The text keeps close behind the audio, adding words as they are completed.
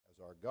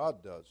our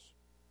God does.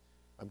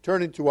 I'm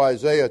turning to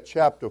Isaiah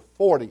chapter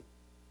 40.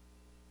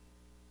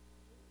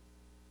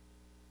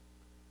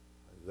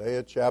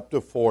 Isaiah chapter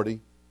 40.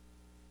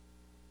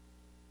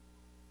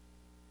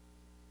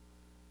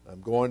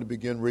 I'm going to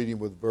begin reading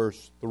with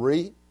verse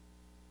 3.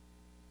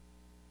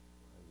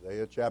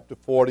 Isaiah chapter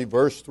 40,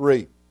 verse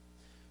 3.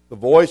 The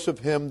voice of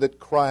him that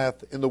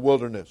crieth in the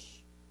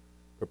wilderness,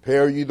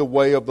 prepare ye the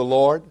way of the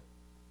Lord,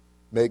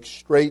 make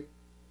straight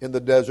in the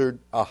desert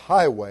a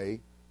highway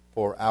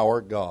for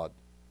our God.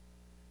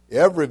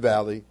 Every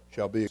valley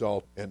shall be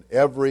exalted, and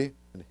every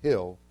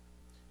hill,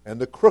 and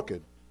the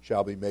crooked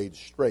shall be made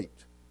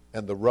straight,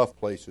 and the rough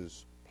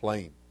places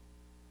plain.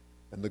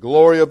 And the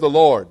glory of the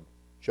Lord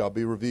shall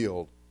be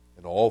revealed,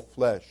 and all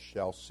flesh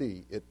shall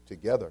see it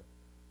together.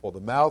 For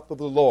the mouth of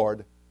the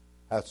Lord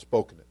hath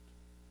spoken it.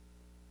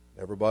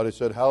 Everybody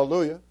said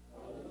hallelujah.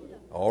 Hallelujah.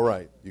 All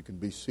right, you can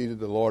be seated.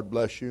 The Lord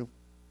bless you.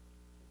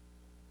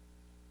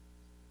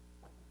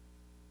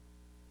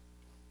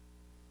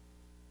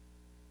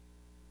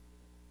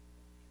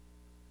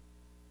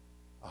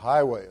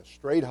 Highway, a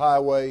straight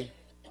highway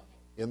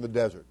in the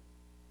desert,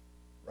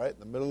 right in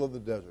the middle of the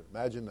desert.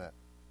 Imagine that.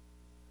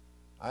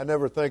 I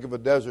never think of a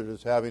desert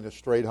as having a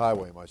straight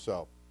highway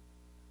myself.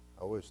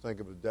 I always think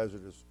of a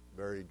desert as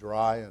very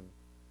dry and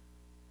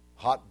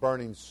hot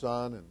burning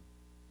sun and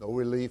no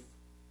relief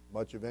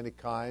much of any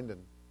kind,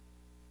 and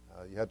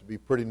you have to be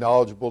pretty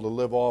knowledgeable to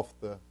live off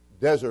the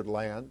desert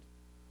land.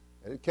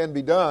 And it can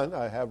be done,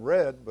 I have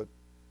read, but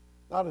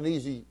not an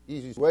easy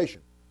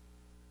situation.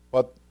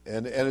 But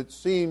and it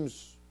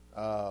seems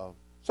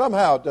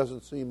somehow it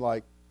doesn't seem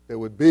like there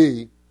would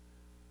be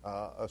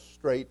a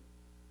straight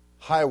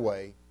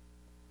highway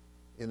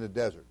in the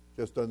desert.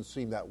 It just doesn't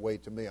seem that way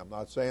to me. I'm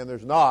not saying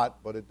there's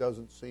not, but it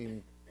doesn't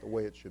seem the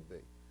way it should be.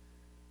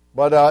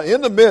 But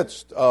in the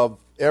midst of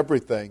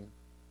everything,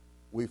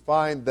 we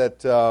find that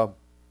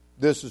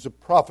this is a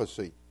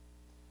prophecy,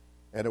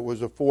 and it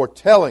was a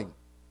foretelling,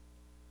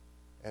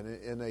 and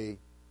in a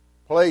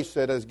place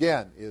that,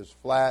 again, is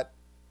flat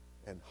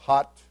and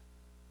hot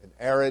and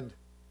arid,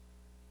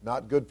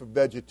 not good for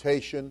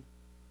vegetation,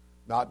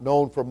 not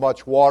known for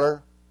much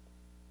water.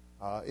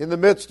 In the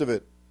midst of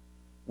it,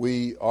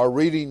 we are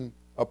reading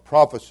a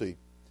prophecy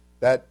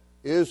that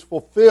is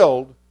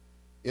fulfilled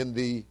in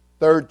the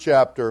 3rd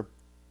chapter.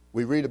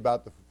 We read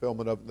about the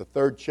fulfillment of it in the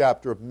 3rd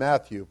chapter of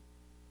Matthew.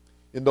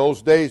 In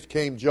those days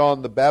came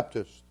John the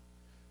Baptist,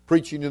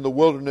 preaching in the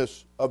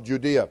wilderness of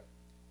Judea,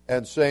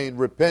 and saying,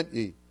 Repent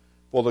ye,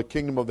 for the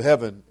kingdom of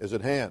heaven is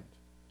at hand.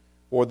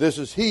 For this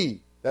is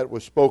he that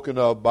was spoken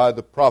of by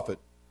the prophet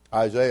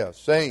Isaiah,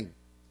 saying,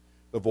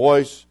 The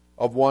voice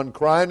of one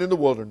crying in the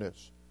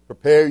wilderness,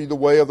 Prepare ye the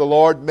way of the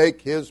Lord,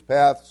 make his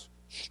paths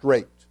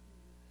straight.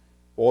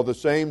 For the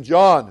same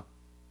John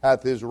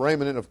hath his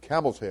raiment of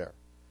camel's hair,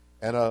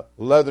 and a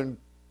leathern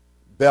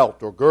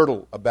belt or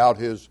girdle about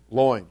his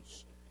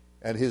loins,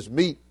 and his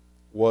meat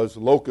was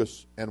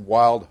locusts and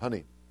wild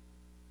honey.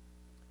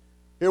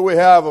 Here we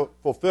have a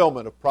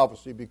fulfillment of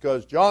prophecy,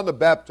 because John the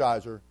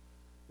Baptizer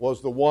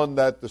was the one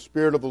that the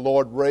Spirit of the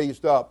Lord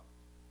raised up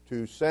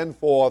to send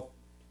forth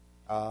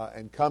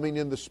and coming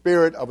in the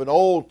spirit of an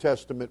Old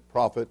Testament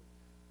prophet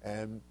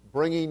and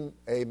bringing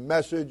a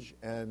message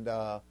and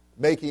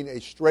making a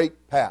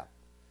straight path.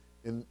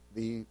 In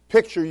the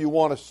picture you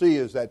want to see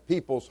is that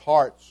people's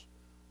hearts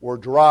were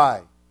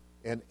dry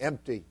and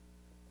empty,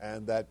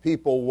 and that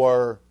people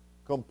were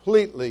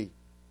completely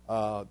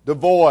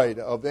devoid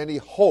of any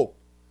hope.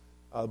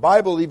 The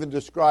Bible even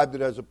described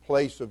it as a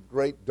place of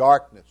great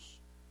darkness.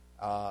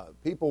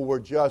 People were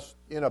just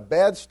in a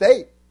bad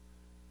state,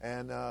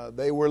 and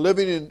they were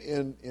living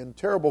in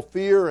terrible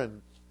fear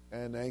and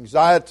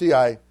anxiety.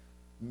 I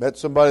met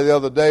somebody the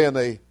other day, and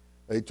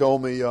they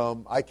told me,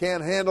 I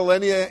can't handle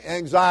any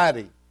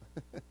anxiety.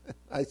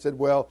 I said,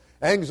 well,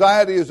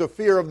 anxiety is a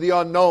fear of the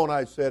unknown,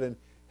 I said, and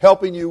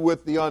helping you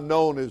with the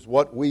unknown is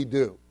what we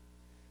do,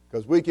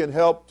 because we can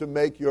help to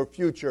make your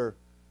future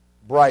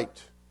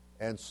bright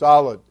and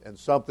solid and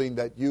something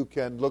that you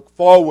can look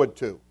forward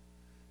to,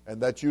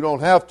 and that you don't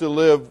have to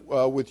live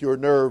with your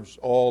nerves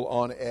all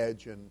on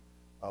edge and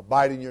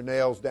biting your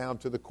nails down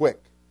to the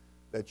quick.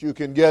 That you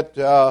can get,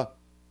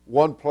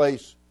 one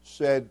place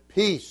said,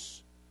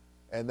 peace,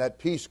 and that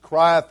peace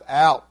crieth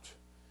out.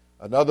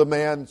 Another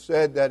man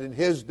said that in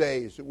his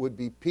days it would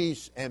be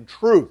peace and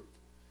truth,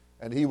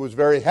 and he was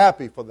very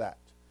happy for that.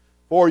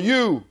 For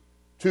you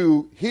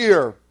to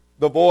hear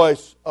the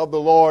voice of the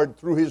Lord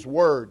through His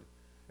Word,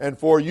 and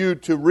for you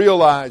to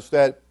realize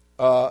that,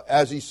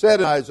 as He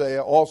said in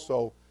Isaiah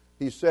also,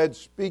 He said,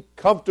 speak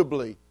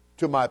comfortably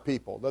to my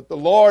people. That the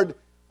Lord,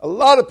 a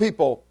lot of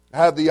people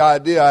have the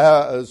idea. I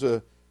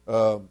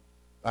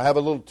have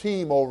a little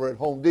team over at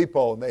Home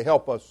Depot, and they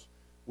help us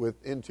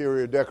with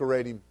interior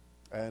decorating.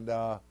 And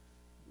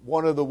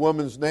one of the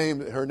women's name,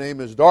 her name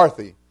is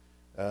Dorothy.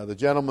 The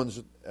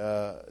gentleman's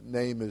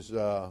name is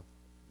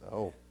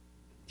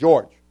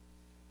George.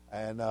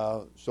 And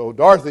so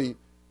Dorothy,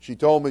 she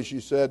told me,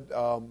 she said,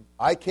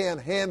 I can't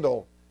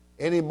handle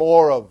any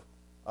more of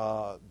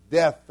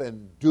death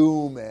and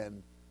doom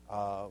and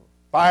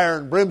fire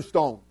and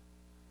brimstone.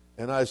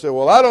 And I said,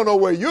 well, I don't know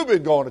where you've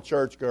been going to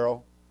church,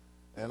 girl.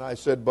 And I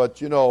said,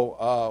 but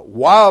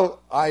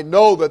while I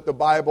know that the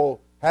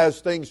Bible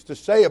has things to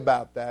say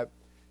about that,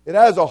 it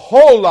has a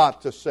whole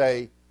lot to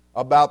say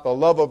about the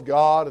love of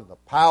God and the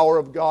power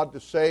of God to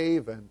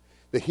save and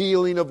the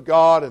healing of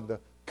God and the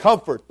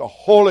comfort. The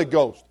Holy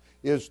Ghost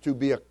is to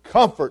be a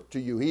comfort to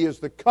you. He is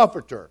the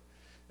comforter.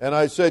 And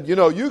I said,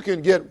 you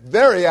can get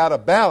very out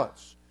of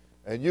balance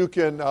and you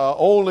can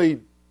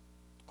only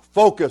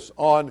focus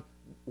on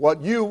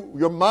what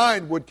your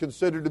mind would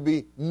consider to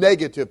be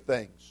negative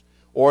things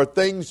or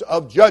things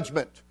of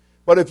judgment.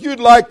 But if you'd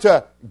like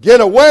to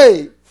get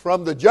away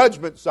from the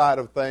judgment side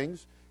of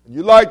things, and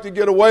you'd like to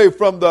get away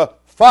from the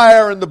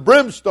fire and the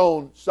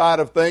brimstone side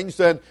of things,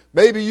 then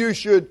maybe you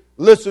should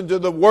listen to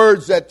the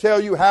words that tell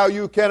you how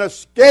you can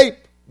escape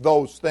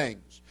those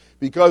things.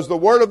 Because the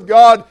Word of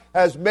God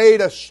has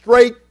made a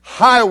straight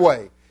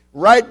highway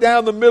right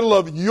down the middle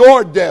of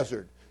your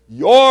desert,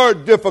 your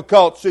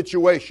difficult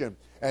situation.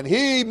 And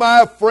He,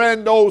 my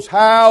friend, knows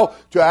how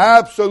to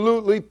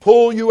absolutely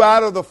pull you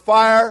out of the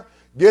fire,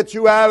 get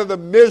you out of the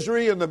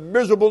misery and the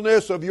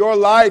miserableness of your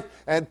life,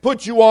 and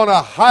put you on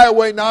a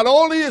highway. Not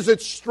only is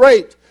it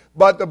straight,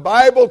 but the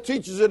Bible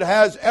teaches it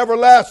has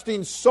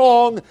everlasting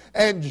song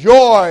and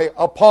joy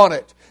upon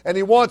it. And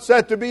He wants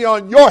that to be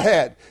on your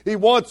head. He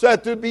wants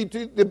that to be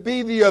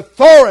the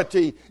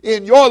authority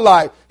in your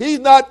life. He's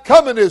not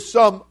coming as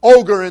some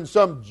ogre and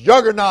some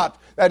juggernaut,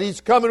 that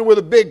He's coming with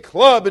a big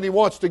club and He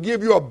wants to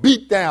give you a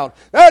beat down.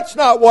 That's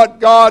not what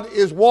God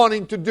is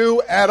wanting to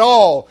do at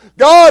all.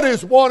 God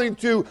is wanting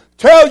to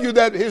tell you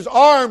that His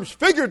arms,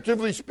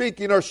 figuratively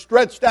speaking, are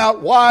stretched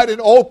out wide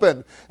and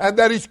open, and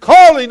that He's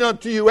calling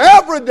unto you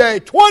every day,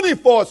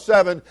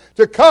 24/7,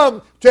 to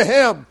come to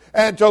Him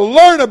and to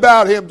learn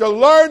about Him, to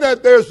learn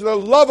that there's the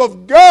love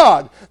of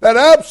God that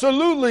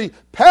absolutely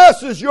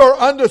passes your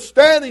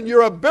understanding,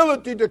 your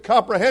ability to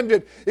comprehend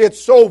it. It's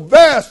so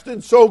vast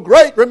and so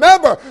great.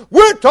 Remember,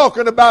 we're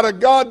talking about a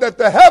God that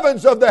the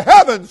heavens of the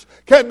heavens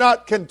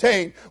cannot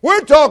contain. We're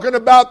talking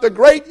about the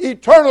great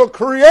eternal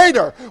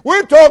Creator.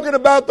 We're talking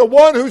about the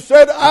one who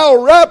said,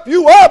 I'll wrap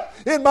you up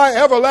in my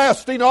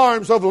everlasting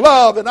arms of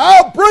love, and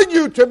I'll bring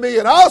you to me,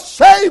 and I'll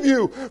save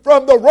you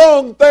from the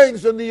wrong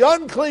things and the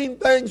unclean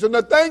things and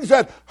the things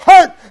that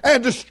hurt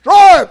and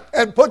destroy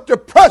and put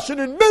depression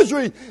and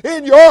misery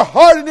in your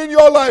heart and in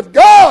your life.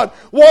 God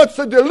wants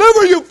to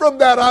deliver you from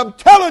that. I'm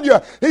telling you,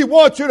 He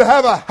wants you to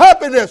have a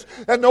happiness.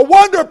 And no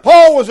wonder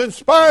Paul was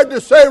inspired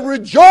to say,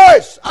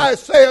 rejoice, I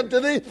say unto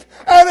thee.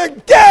 And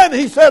again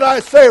he said,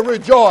 I say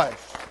rejoice.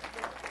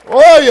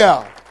 Oh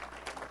yeah.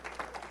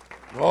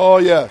 Oh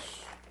yes.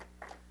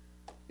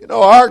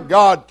 Our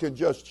God can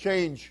just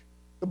change.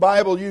 The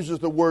Bible uses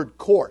the word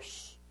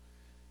course.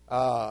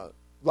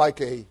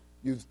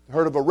 You've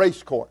heard of a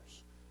race course.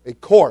 A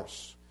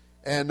course.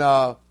 And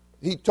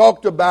he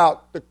talked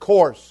about the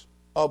course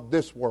of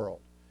this world.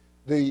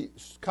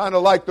 Kind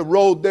of like the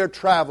road they're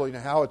traveling,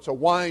 how it's a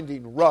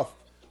winding, rough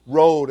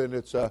road, and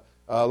it's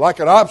like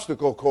an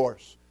obstacle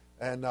course,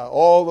 and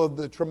all of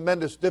the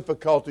tremendous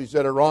difficulties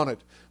that are on it.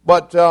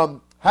 But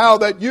how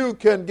that you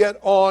can get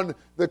on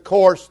the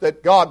course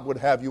that God would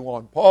have you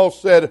on. Paul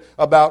said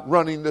about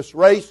running this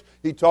race.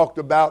 He talked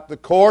about the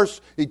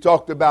course. He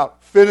talked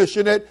about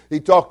finishing it. He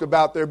talked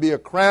about there be a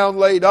crown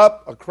laid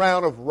up, a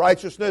crown of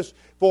righteousness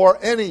for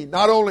any,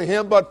 not only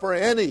him, but for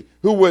any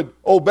who would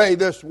obey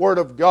this word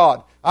of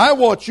God. I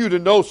want you to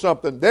know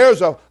something.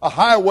 There's a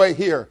highway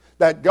here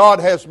that God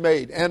has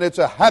made, and it's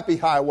a happy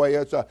highway.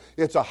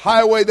 It's a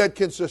highway that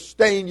can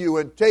sustain you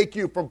and take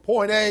you from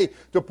point A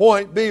to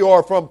point B,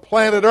 or from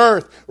planet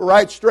Earth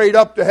right straight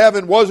up to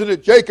heaven. Wasn't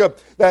it Jacob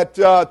that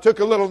took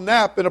a little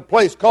nap in a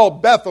place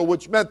called Bethel,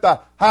 which meant the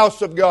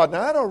house of God?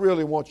 Now, I don't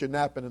really want you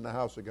napping in the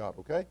house of God,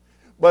 okay?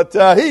 But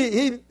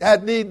he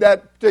had need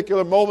that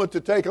particular moment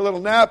to take a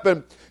little nap,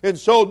 and in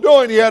so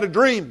doing, he had a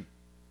dream.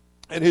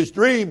 And his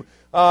dream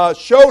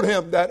showed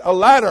him that a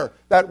ladder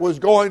that was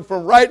going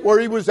from right where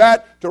he was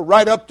at to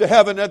right up to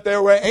heaven, that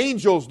there were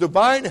angels,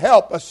 divine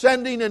help,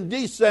 ascending and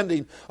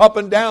descending up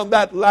and down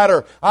that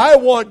ladder. I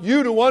want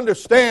you to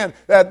understand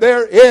that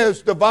there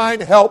is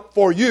divine help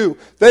for you.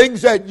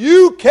 Things that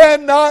you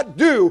cannot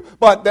do,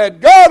 but that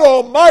God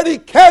Almighty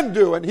can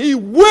do, and He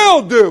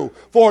will do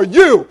for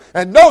you.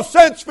 And no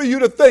sense for you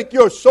to think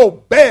you're so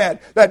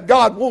bad that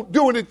God won't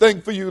do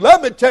anything for you.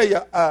 Let me tell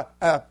you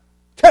a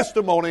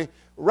testimony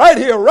right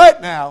here, right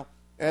now.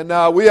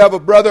 And we have a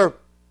brother,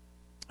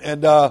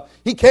 and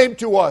he came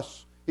to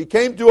us. He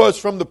came to us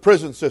from the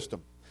prison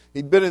system.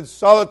 He'd been in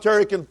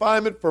solitary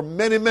confinement for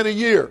many, many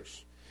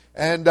years.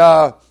 And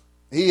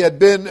he had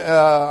been,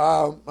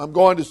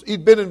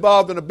 he'd been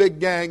involved in a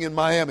big gang in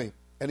Miami.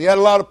 And he had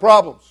a lot of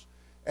problems.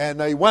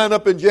 And he wound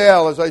up in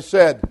jail, as I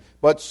said.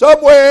 But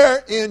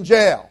somewhere in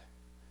jail,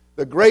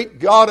 the great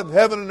God of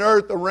heaven and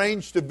earth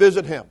arranged to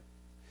visit him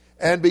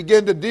and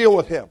begin to deal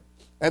with him.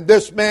 And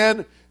this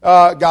man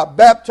got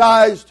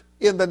baptized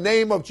in the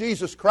name of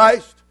Jesus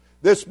Christ.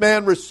 This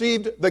man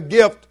received the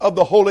gift of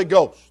the Holy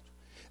Ghost.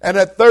 And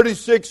at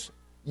 36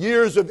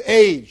 years of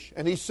age.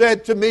 And he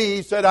said to me,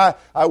 he said,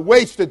 I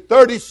wasted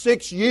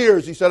 36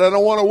 years. He said, I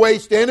don't want to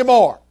waste any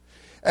more.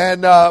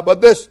 And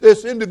but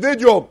this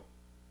individual,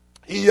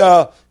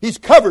 he's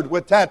covered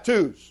with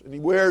tattoos, and he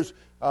wears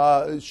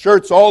his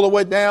shirts all the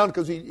way down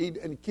because he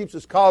keeps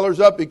his collars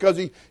up because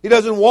he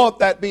doesn't want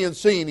that being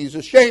seen. He's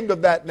ashamed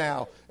of that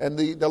now and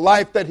the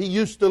life that he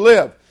used to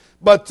live.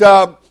 But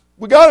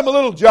we got him a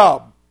little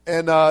job,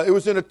 and it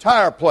was in a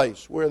tire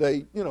place where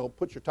they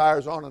put your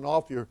tires on and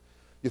off your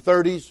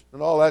 30s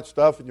and all that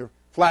stuff, and your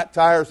flat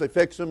tires, they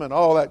fix them and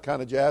all that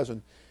kind of jazz.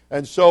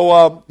 And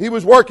so he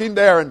was working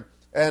there,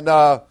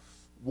 and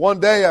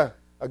one day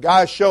a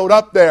guy showed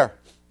up there,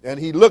 and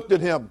he looked at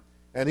him,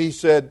 and he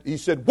said,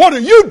 "What are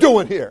you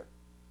doing here?"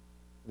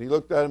 And he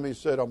looked at him and he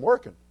said, "I'm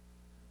working."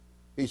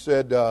 He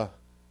said,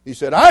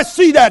 "I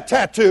see that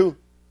tattoo."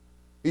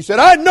 He said,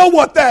 "I know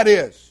what that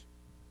is."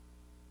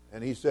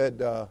 And he said,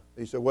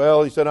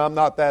 "Well," he said, "I'm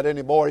not that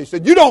anymore." He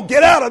said, "You don't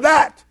get out of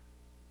that."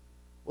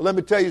 Well, let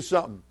me tell you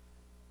something.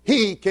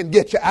 He can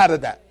get you out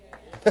of that.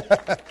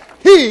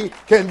 He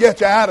can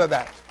get you out of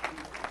that.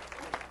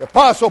 The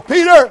Apostle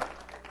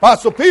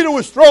Peter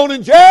was thrown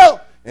in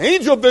jail. An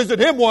angel visited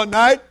him one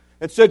night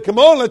and said, "Come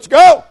on, let's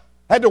go."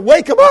 Had to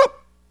wake him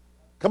up.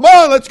 "Come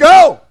on, let's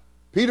go."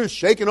 Peter's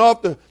shaking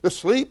off the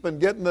sleep and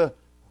getting the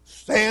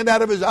sand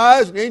out of his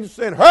eyes. And the angel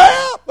said,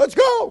 "Hurry up, let's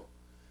go."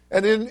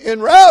 And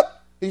en route,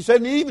 he said,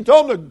 and he even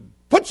told him to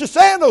put your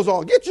sandals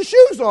on, get your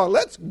shoes on,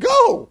 let's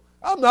go.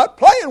 I'm not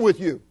playing with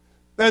you.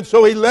 And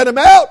so he let him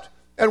out.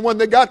 And when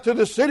they got to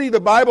the city, the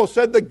Bible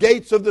said the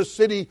gates of the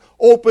city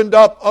opened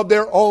up of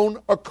their own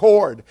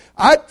accord.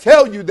 I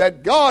tell you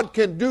that God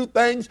can do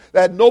things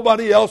that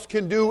nobody else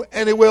can do,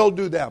 and He will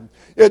do them.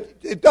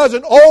 It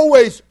doesn't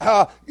always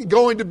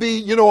going to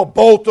be, a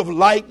bolt of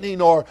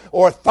lightning or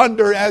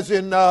thunder as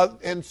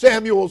in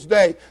Samuel's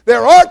day.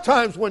 There are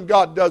times when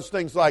God does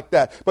things like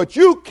that. But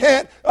you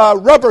can't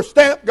rubber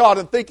stamp God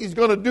and think He's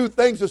going to do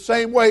things the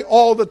same way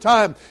all the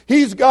time.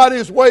 He's got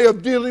His way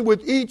of dealing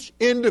with each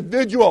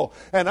individual.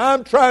 And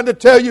I'm trying to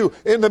tell you,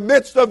 in the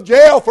midst of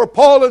jail for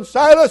Paul and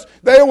Silas,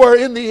 they were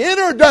in the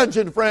inner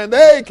dungeon, friend.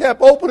 They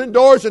kept opening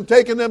doors and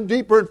taking them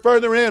deeper and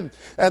further in.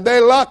 And they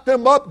locked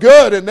them up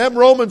good. And them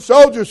Roman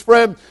soldiers,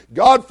 friend,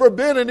 God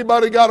forbid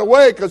anybody got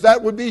away, because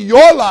that would be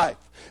your life.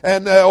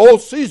 And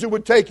old Caesar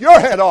would take your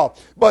head off.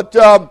 But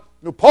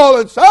Paul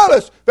and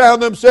Silas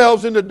found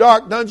themselves in the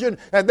dark dungeon,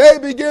 and they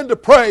began to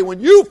pray. When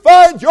you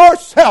find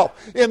yourself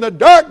in the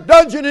dark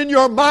dungeon in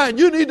your mind,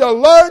 you need to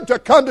learn to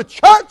come to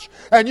church,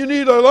 and you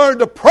need to learn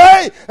to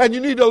pray, and you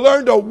need to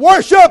learn to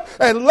worship,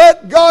 and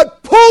let God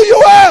pull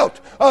you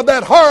out of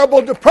that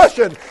horrible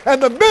depression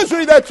and the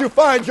misery that you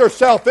find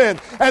yourself in.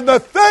 And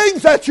the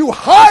things that you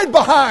hide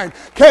behind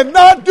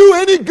cannot do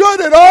any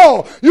good at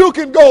all. You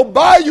can go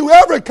buy you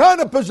every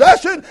kind of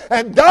possession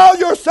and dial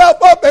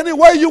yourself up any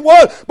way you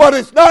want, but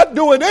it's not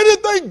doing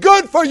anything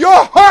good for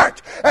your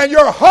heart. And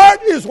your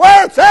heart is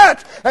where it's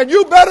at. And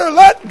you better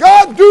let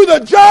God do the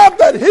job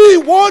that He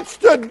wants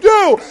to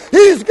do.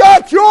 He's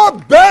got your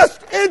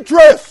best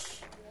interests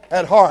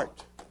at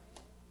heart.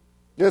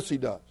 Yes, He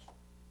does.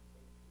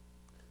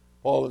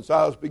 Paul and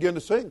Silas began to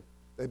sing.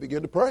 They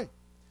began to pray.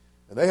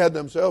 And they had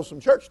themselves some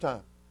church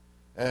time.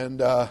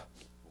 And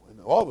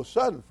all of a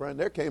sudden, friend,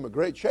 there came a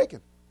great shaking.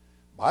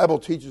 The Bible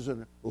teaches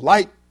a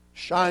light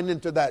shined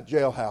into that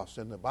jailhouse.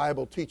 And the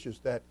Bible teaches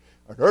that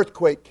an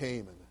earthquake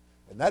came.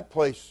 And that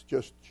place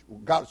just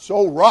got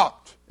so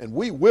rocked. And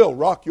we will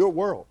rock your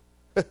world.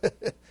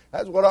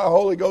 That's what our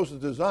Holy Ghost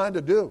is designed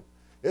to do.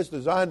 It's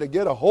designed to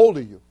get a hold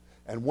of you.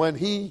 And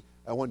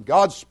when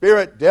God's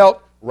Spirit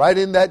dealt right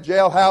in that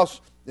jailhouse,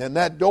 and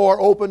that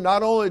door opened,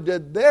 not only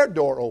did their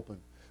door open,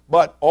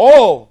 but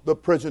all the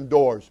prison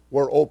doors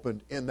were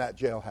opened in that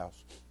jailhouse.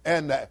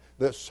 And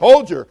the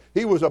soldier,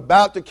 he was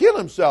about to kill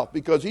himself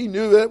because he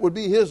knew that it would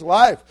be his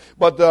life.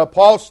 But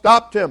Paul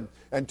stopped him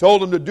and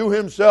told him to do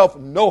himself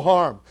no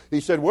harm.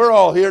 He said, "We're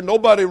all here.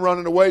 Nobody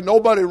running away.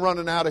 Nobody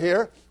running out of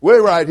here.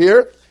 We're right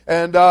here."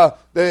 And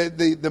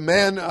the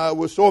man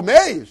was so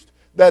amazed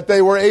that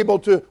they were able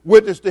to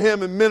witness to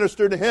him and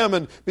minister to him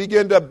and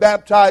begin to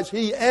baptize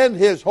he and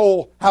his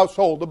whole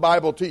household, the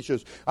Bible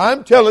teaches.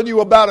 I'm telling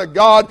you about a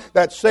God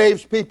that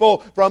saves people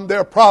from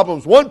their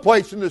problems. One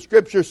place in the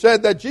Scripture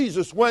said that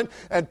Jesus went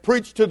and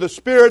preached to the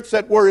spirits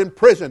that were in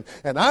prison.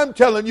 And I'm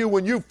telling you,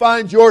 when you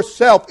find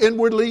yourself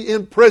inwardly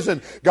in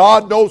prison,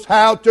 God knows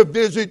how to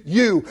visit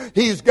you.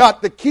 He's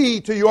got the key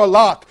to your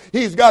lock.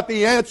 He's got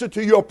the answer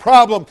to your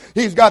problem.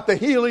 He's got the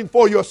healing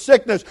for your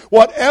sickness.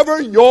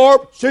 Whatever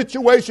your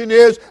situation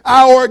is,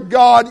 our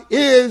God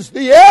is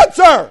the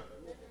answer.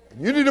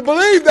 You need to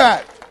believe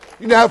that.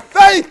 You need to have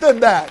faith in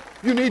that.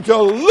 You need to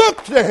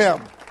look to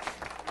Him.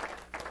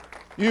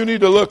 You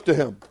need to look to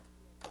Him.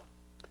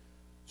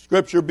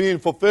 Scripture being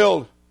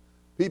fulfilled,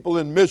 people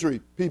in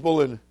misery,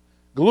 people in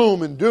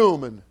gloom and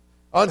doom and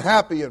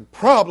unhappy and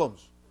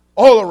problems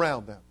all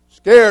around them,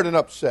 scared and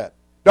upset,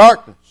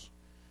 darkness.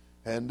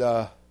 And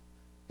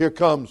here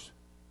comes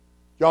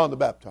John the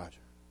Baptizer.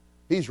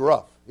 He's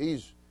rough.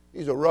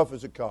 He's a rough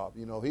as a cob.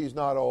 He's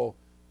not all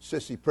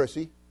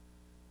sissy-prissy.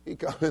 He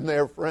come in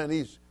there, friend,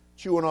 he's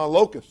chewing on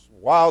locusts,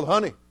 wild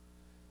honey.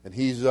 And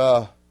he's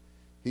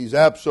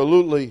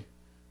absolutely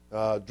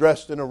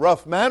dressed in a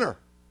rough manner.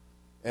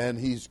 And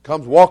he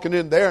comes walking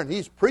in there and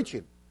he's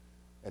preaching.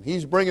 And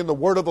he's bringing the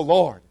word of the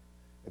Lord.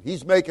 And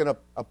he's making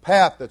a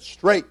path that's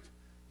straight.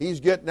 He's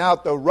getting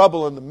out the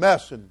rubble and the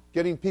mess and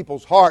getting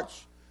people's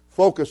hearts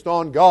focused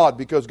on God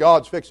because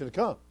God's fixing to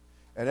come.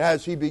 And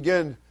as he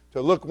began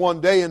to look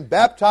one day and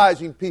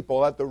baptizing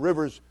people at the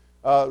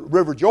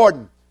River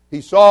Jordan,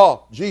 he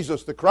saw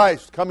Jesus the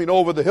Christ coming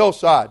over the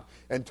hillside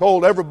and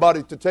told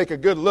everybody to take a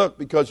good look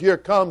because here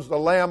comes the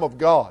Lamb of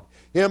God.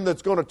 Him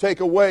that's going to take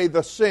away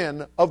the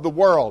sin of the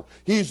world.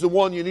 He's the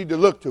one you need to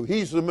look to.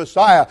 He's the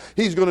Messiah.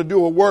 He's going to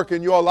do a work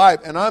in your life.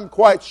 And I'm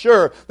quite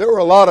sure there were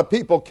a lot of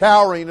people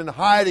cowering and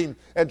hiding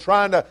and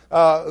trying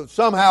to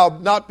somehow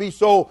not be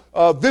so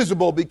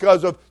visible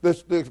because of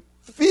the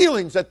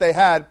feelings that they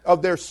had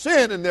of their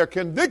sin and their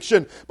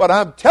conviction. But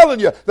I'm telling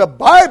you, the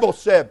Bible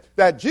said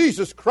that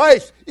Jesus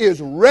Christ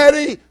is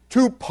ready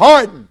to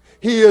pardon.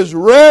 He is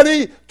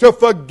ready to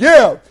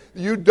forgive.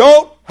 You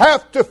don't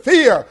have to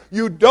fear.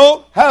 You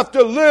don't have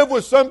to live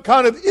with some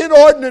kind of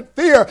inordinate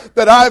fear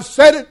that I've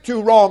said it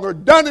too wrong or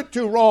done it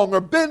too wrong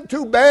or been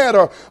too bad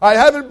or I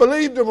haven't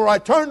believed Him or I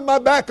turned my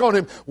back on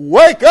Him.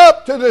 Wake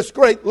up to this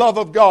great love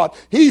of God.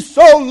 He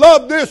so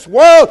loved this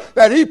world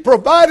that He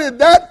provided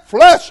that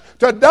flesh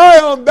to die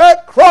on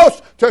that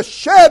cross, to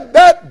shed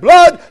that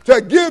blood,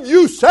 to give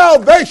you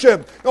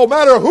salvation. No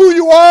matter who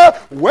you are,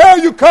 where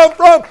you come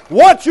from,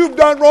 what you've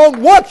done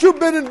wrong, what you've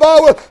been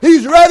involved with,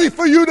 He's ready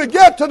for you to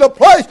get to the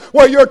place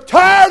where you're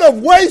tired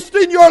of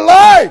wasting your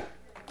life.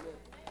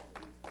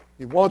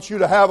 He wants you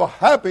to have a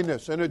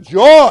happiness and a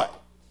joy.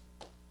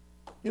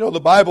 You know,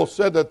 the Bible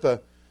said that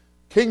the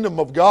kingdom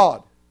of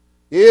God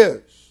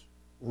is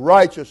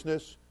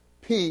righteousness,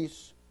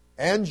 peace,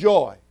 and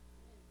joy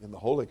in the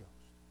Holy Ghost.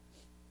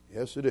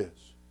 Yes, it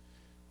is.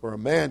 For a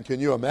man, can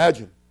you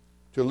imagine,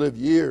 to live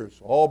years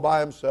all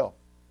by himself?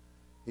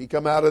 He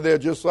come out of there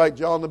just like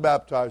John the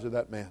Baptizer,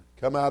 that man.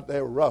 Come out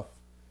there rough.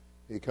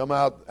 He come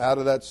out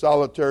of that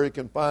solitary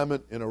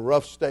confinement in a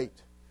rough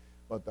state.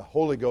 But the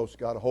Holy Ghost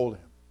got a hold of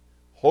him.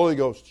 Holy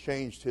Ghost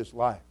changed his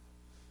life.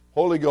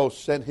 Holy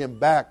Ghost sent him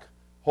back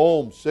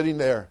home, sitting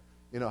there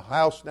in a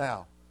house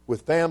now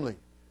with family.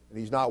 And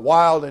he's not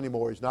wild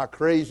anymore. He's not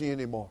crazy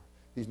anymore.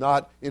 He's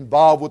not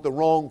involved with the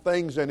wrong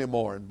things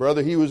anymore. And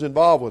brother, he was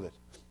involved with it.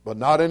 But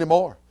not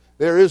anymore.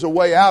 There is a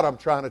way out, I'm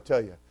trying to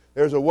tell you.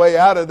 There's a way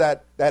out of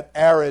that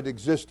arid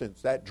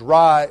existence, that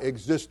dry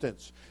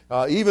existence.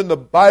 Even the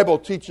Bible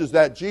teaches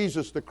that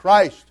Jesus the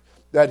Christ,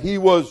 that He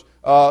was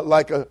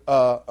like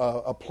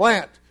a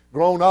plant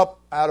grown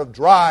up out of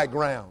dry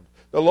ground.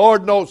 The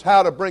Lord knows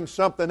how to bring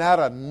something out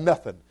of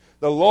nothing.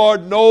 The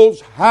Lord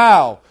knows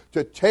how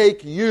to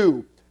take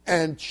you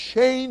and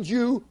change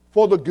you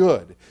for the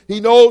good. He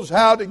knows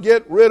how to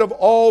get rid of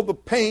all the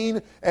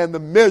pain and the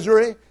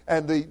misery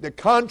and the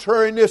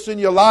contrariness in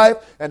your life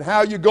and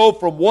how you go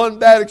from one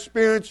bad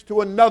experience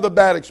to another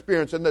bad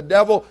experience. And the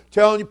devil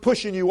telling you,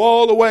 pushing you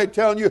all the way,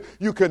 telling you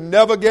you can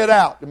never get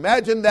out.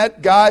 Imagine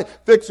that guy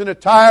fixing a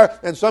tire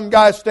and some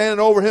guy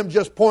standing over him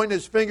just pointing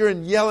his finger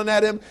and yelling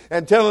at him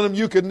and telling him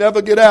you could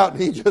never get out.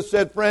 And he just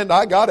said, friend,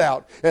 I got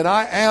out and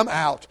I am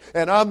out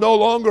and I'm no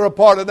longer a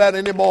part of that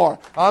anymore.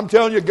 I'm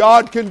telling you,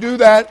 God can do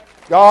that.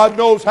 God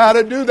knows how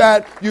to do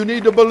that. You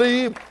need to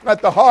believe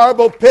that the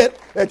horrible pit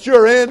that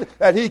you're in,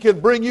 that He can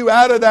bring you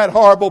out of that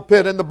horrible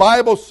pit. And the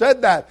Bible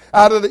said that.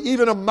 Out of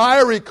even a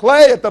miry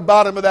clay at the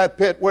bottom of that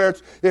pit where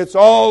it's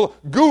all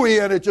gooey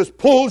and it just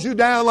pulls you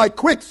down like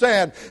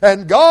quicksand.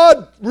 And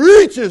God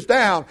reaches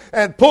down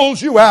and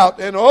pulls you out.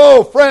 And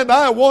oh, friend,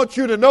 I want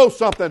you to know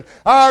something.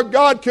 Our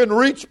God can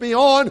reach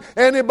beyond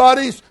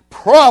anybody's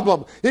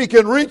problem. He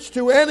can reach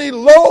to any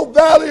low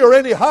valley or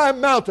any high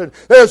mountain.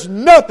 There's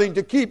nothing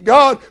to keep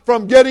God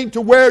from getting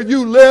to where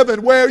you live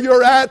and where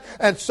you're at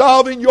and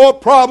solving your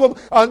problem,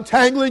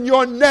 untangling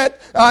your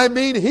net. I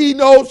mean, He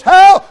knows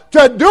how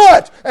to do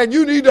it. And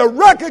you need to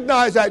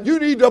recognize that. You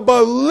need to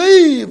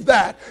believe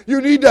that. You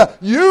need to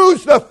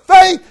use the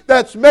faith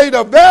that's made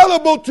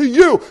available to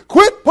you.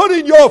 Quit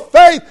putting your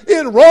faith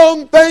in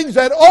wrong things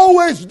that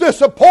always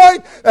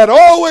disappoint, that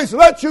always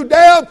let you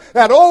down,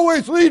 that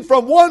always lead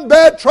from one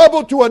bad trouble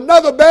to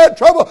another bad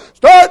trouble.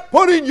 Start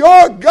putting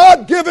your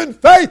God-given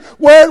faith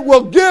where it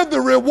will give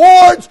the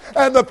rewards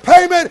and the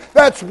payment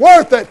that's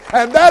worth it.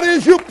 And that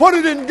is, you put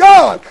it in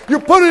God. You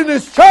put it in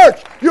His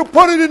church. You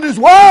put it in His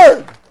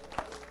Word.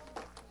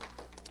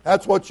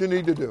 That's what you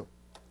need to do.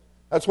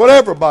 That's what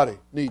everybody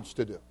needs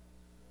to do.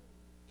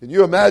 Can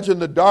you imagine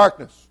the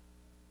darkness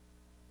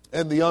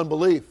and the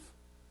unbelief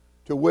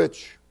to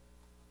which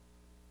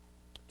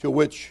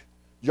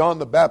John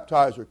the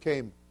Baptizer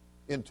came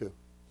into?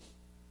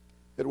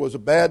 It was a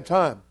bad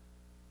time.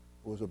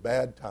 It was a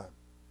bad time.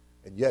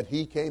 And yet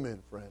he came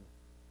in, friend.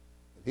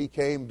 He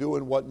came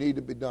doing what needed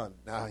to be done.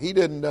 Now, he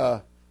didn't,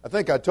 I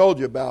think I told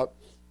you about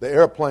the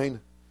airplane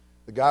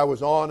the guy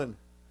was on, and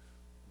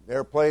the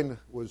airplane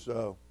was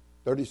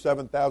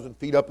 37,000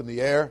 feet up in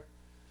the air.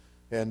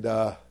 And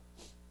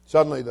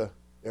suddenly the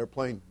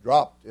airplane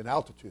dropped in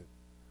altitude.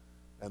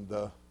 And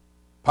the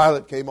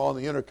pilot came on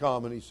the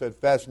intercom and he said,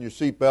 "Fasten your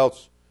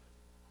seatbelts."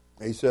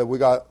 And he said, "We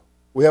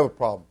have a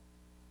problem."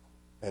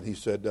 And he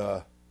said,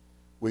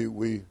 we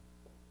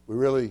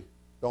really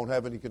don't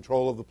have any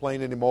control of the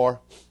plane anymore,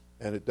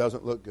 and it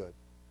doesn't look good."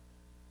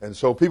 And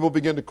so people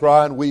began to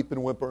cry and weep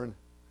and whimper, and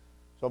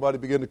somebody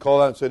began to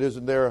call out and said,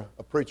 "Isn't there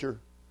a preacher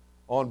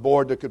on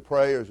board that could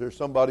pray, or is there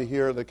somebody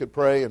here that could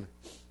pray?" And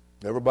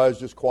everybody's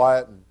just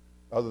quiet, and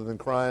other than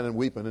crying and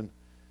weeping.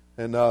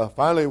 And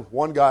finally,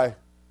 one guy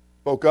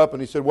spoke up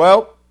and he said,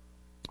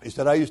 he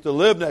said, "I used to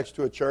live next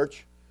to a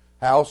church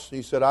house."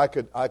 He said, I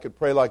could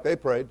pray like they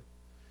prayed.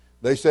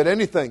 They said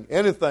anything,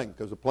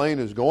 because the plane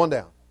is going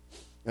down.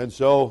 And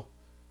so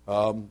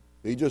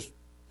he just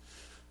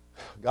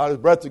got his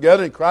breath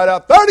together and cried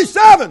out,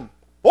 37,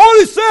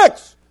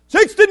 46,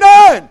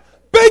 69,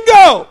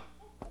 bingo!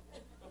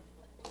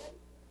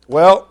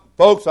 Well,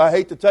 folks, I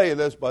hate to tell you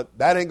this, but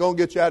that ain't going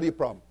to get you out of your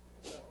problem.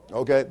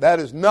 Okay? That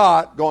is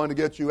not going to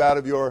get you out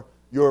of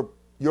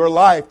your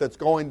life that's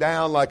going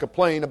down like a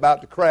plane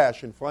about to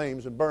crash in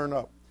flames and burn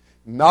up.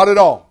 Not at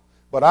all.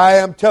 But I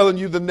am telling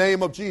you the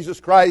name of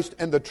Jesus Christ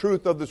and the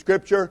truth of the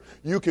Scripture.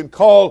 You can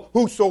call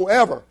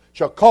whosoever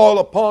shall call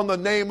upon the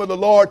name of the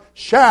Lord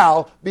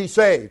shall be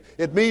saved.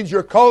 It means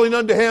you're calling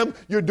unto Him,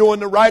 you're doing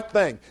the right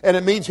thing. And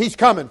it means He's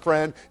coming,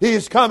 friend. He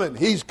is coming.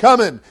 He's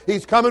coming.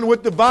 He's coming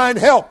with divine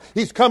help.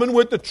 He's coming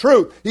with the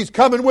truth. He's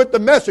coming with the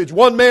message.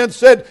 One man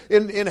said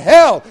in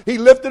hell, he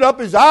lifted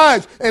up his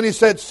eyes and he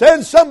said,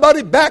 "Send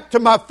somebody back to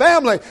my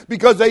family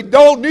because they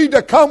don't need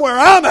to come where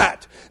I'm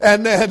at."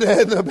 And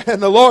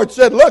the Lord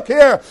said, "Look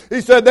here."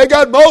 He said, "They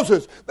got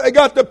Moses. They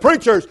got the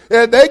preachers.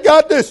 And they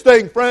got this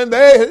thing, friend.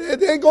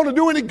 It ain't going to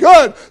do any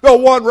good. The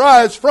one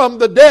rise from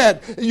the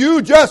dead.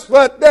 You just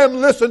let them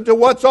listen to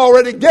what's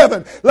already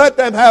given. Let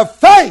them have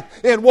faith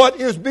in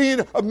what is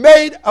being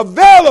made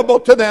available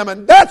to them.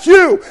 And that's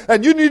you.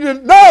 And you need to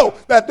know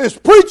that this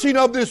preaching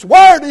of this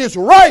word is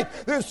right.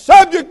 This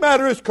subject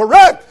matter is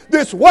correct.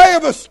 This way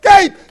of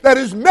escape that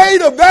is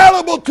made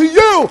available to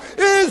you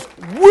is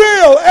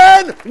real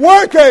and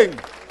working.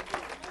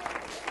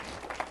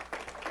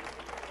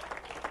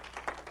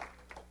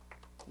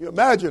 You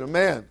imagine a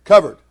man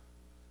covered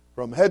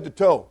from head to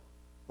toe,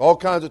 all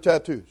kinds of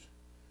tattoos,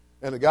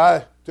 and a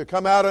guy to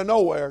come out of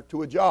nowhere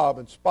to a job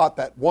and spot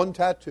that one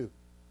tattoo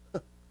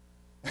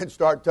and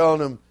start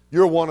telling him,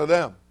 "You're one of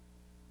them."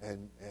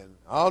 And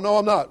 "Oh no,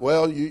 I'm not."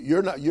 "Well,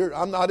 you're not.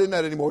 I'm not in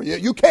that anymore.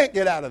 You can't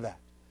get out of that."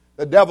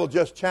 The devil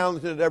just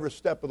challenged it every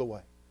step of the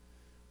way.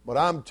 But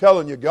I'm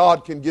telling you,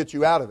 God can get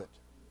you out of it.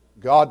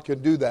 God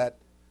can do that.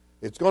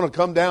 It's going to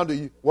come down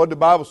to what the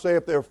Bible say,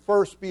 if there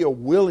first be a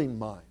willing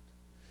mind.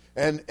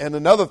 And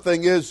another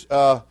thing is,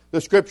 the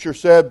Scripture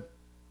said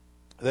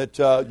that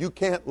you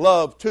can't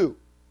love two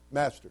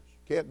masters.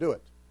 You can't do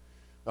it.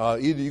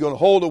 Either you're going to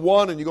hold to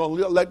one and you're going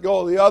to let go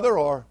of the other,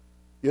 or,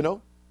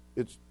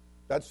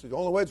 that's the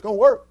only way it's going to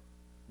work.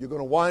 You're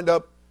going to wind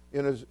up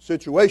in a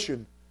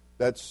situation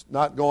that's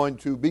not going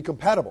to be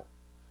compatible.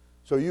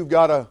 So you've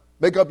got to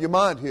make up your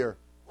mind here.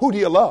 Who do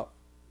you love?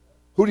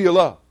 Who do you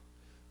love?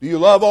 Do you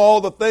love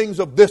all the things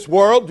of this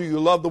world? Do you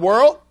love the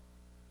world?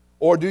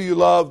 Or do you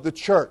love the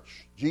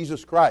church,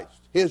 Jesus Christ,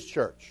 His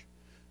church?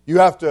 You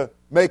have to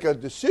make a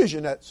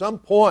decision at some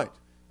point,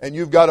 and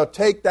you've got to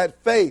take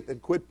that faith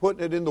and quit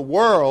putting it in the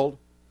world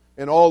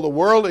and all the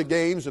worldly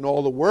games and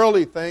all the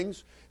worldly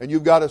things, and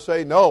you've got to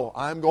say, "No,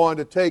 I'm going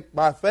to take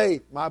my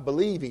faith, my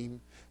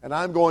believing, and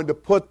I'm going to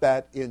put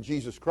that in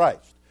Jesus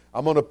Christ.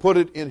 I'm going to put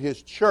it in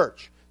His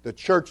church, the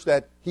church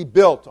that He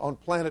built on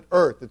planet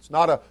Earth." It's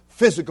not a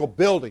physical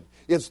building.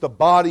 It's the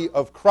body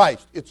of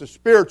Christ. It's a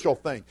spiritual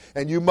thing.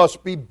 And you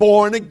must be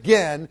born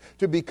again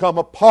to become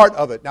a part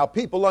of it. Now,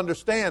 people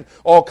understand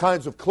all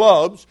kinds of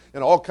clubs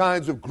and all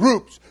kinds of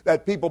groups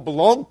that people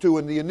belong to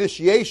and the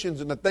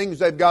initiations and the things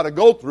they've got to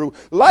go through,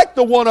 like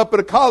the one up at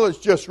a college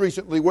just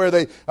recently where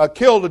they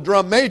killed a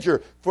drum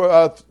major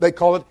for, they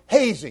call it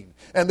hazing.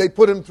 And they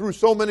put him through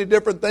so many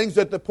different things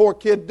that the poor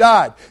kid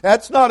died.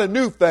 That's not a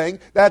new thing.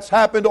 That's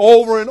happened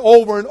over and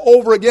over and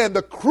over again.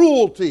 The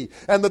cruelty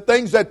and the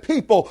things that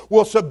people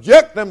will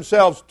subject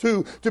themselves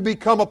to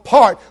become a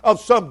part of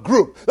some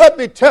group. Let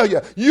me tell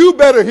you, you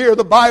better hear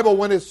the Bible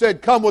when it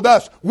said, "Come with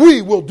us,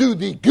 we will do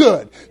thee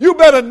good." You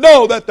better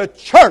know that the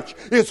church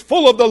is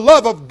full of the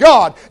love of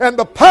God and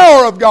the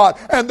power of God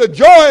and the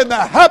joy and the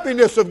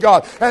happiness of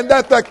God, and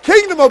that the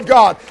kingdom of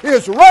God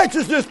is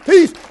righteousness,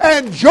 peace,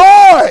 and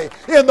joy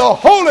in the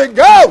Holy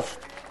Ghost.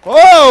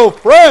 Oh,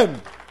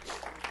 friend,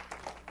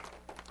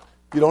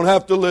 you don't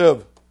have to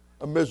live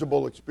a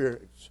miserable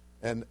experience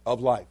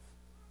of life.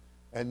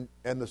 And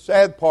the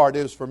sad part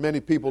is, for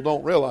many people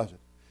don't realize it,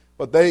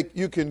 but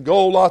you can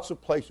go lots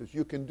of places.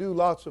 You can do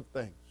lots of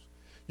things.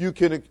 You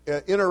can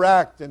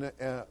interact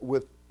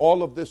with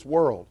all of this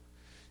world.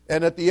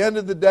 And at the end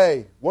of the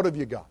day, what have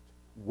you got?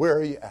 Where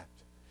are you at?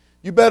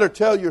 You better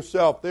tell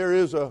yourself there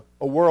is a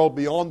world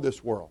beyond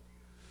this world.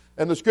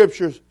 And the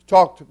Scriptures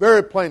talked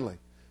very plainly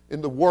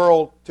in the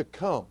world to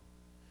come.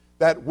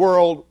 That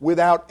world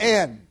without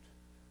end.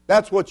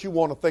 That's what you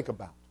want to think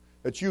about.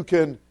 that you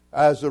can,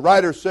 as the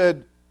writer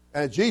said,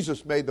 and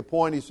Jesus made the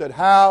point, he said,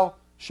 how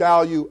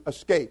shall you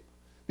escape?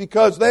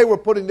 Because they were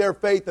putting their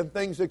faith in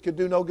things that could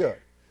do no good.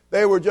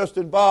 They were just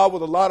involved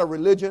with a lot of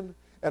religion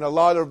and a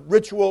lot of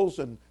rituals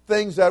and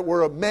things that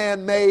were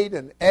man-made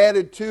and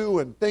added to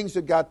and things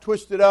that got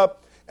twisted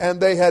up, and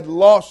they had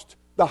lost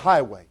the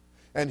highway.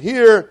 And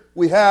here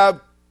we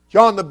have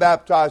John the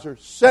Baptizer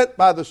sent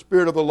by the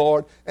Spirit of the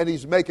Lord, and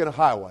he's making a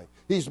highway.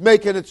 He's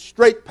making it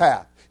straight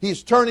path.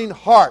 He's turning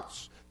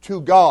hearts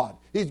to God.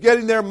 He's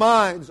getting their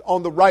minds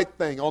on the right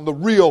thing, on the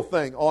real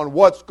thing, on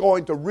what's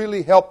going to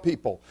really help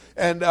people.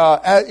 And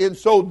in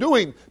so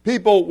doing,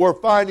 people were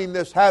finding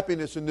this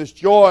happiness and this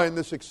joy and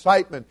this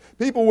excitement.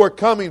 People were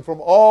coming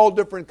from all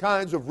different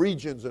kinds of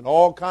regions and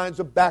all kinds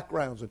of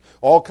backgrounds and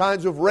all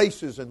kinds of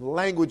races and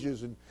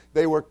languages, and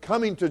they were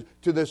coming to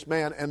this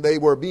man, and they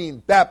were being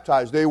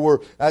baptized. They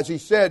were, as he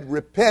said,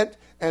 repent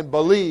and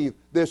believe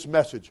this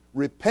message.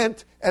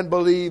 Repent and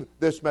believe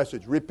this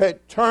message.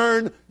 Repent.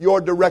 Turn your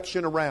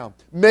direction around.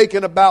 Make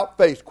an about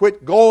face.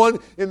 Quit going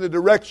in the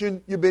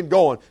direction you've been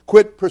going.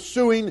 Quit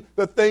pursuing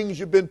the things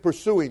you've been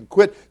pursuing.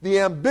 Quit the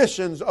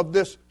ambitions of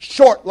this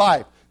short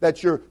life,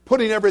 that you're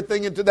putting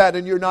everything into that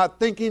and you're not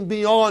thinking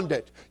beyond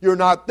it. You're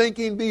not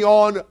thinking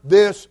beyond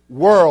this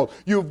world.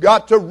 You've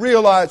got to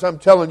realize, I'm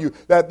telling you,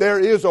 that there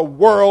is a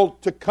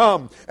world to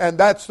come. And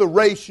that's the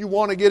race you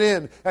want to get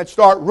in and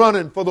start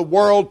running for the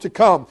world to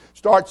come.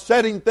 Start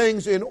setting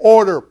things in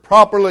order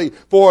properly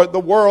for the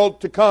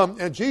world to come.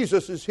 And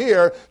Jesus is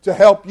here to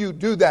help you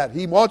do that.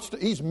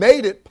 He's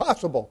made it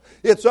possible.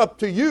 It's up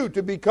to you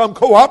to become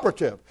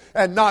cooperative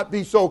and not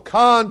be so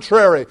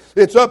contrary.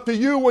 It's up to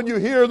you when you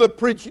hear the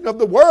preaching of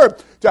the Word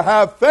to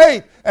have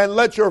faith, and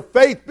let your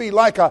faith be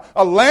like a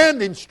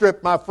landing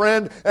strip, my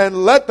friend,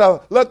 and let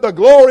the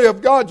glory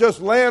of God just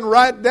land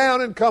right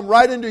down and come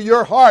right into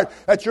your heart,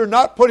 that you're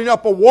not putting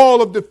up a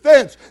wall of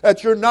defense,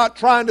 that you're not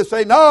trying to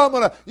say, no, I'm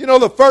going to,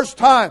 the first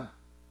time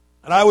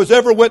that I was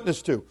ever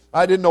witnessed to,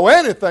 I didn't know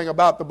anything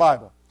about the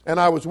Bible, and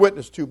I was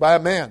witnessed to by a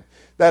man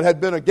that had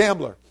been a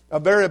gambler, a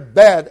very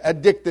bad,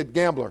 addicted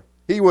gambler.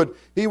 He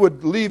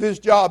would leave his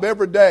job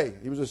every day.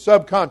 He was a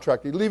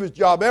subcontractor. He'd leave his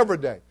job every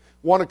day,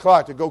 1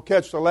 o'clock, to go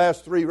catch the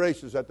last 3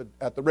 races at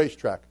the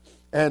racetrack.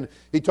 And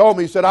he told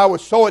me, he said, I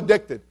was so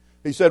addicted.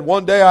 He said,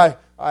 one day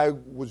I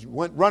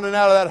went running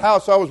out of that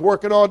house I was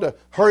working on to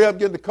hurry up,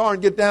 get in the car,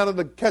 and get down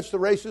to catch the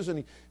races.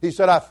 And he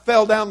said, I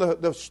fell down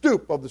the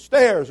stoop of the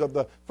stairs of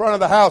the front of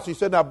the house. He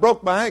said, and I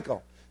broke my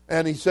ankle.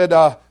 And he said,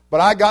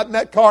 but I got in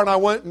that car and I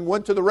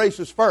went to the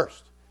races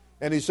first.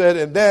 And he said,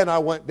 and then I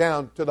went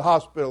down to the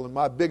hospital, and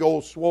my big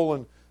old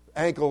swollen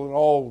ankle and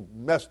all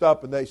messed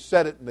up, and they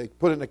set it and they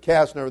put it in a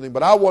cast and everything.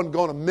 But I wasn't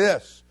going to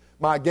miss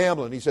my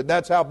gambling. He said,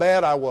 that's how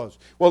bad I was.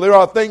 Well, there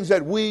are things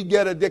that we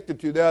get addicted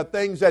to. There are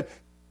things that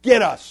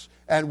get us,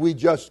 and we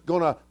just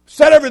going to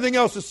set everything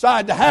else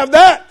aside to have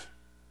that.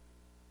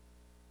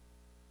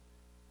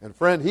 And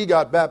friend, he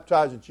got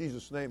baptized in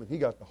Jesus' name, and he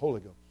got the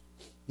Holy Ghost.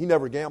 He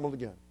never gambled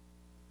again.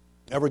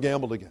 Never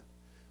gambled again.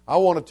 I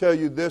want to tell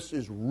you, this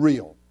is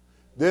real.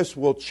 This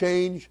will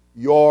change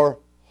your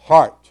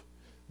heart.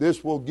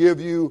 This will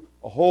give you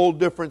a whole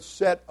different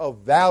set of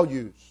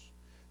values.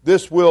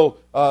 This will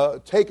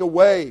take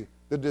away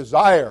the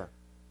desire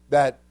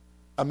that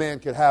a man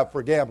could have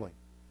for gambling,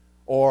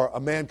 or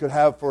a man could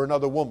have for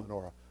another woman,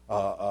 or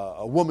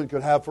a woman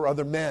could have for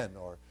other men,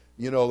 or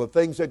the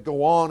things that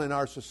go on in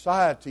our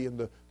society, and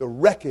the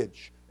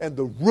wreckage and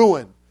the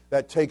ruin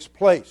that takes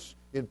place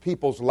in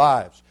people's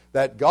lives.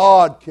 That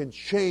God can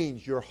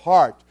change your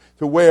heart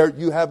to where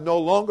you no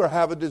longer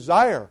have a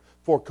desire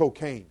for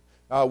cocaine.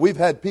 We've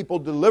had people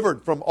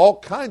delivered from all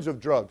kinds of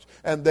drugs,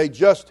 and they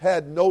just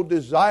had no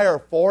desire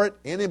for it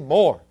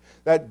anymore.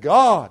 That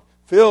God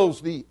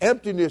fills the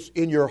emptiness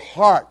in your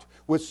heart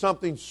with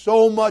something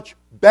so much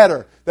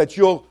better, that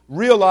you'll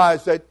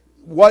realize that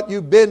what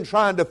you've been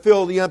trying to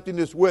fill the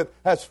emptiness with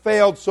has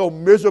failed so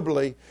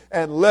miserably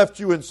and left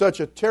you in such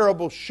a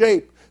terrible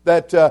shape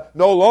that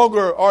no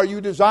longer are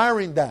you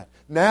desiring that.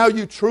 Now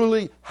you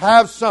truly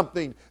have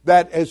something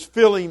that is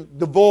filling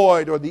the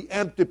void or the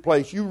empty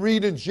place. You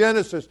read in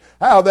Genesis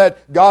how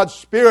that God's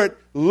Spirit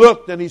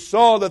looked and He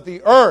saw that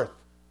the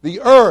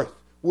earth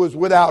was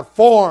without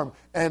form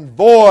and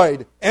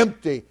void,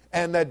 empty,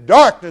 and that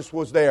darkness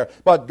was there.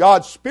 But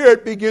God's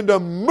Spirit began to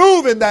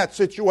move in that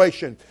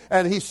situation.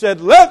 And He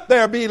said, let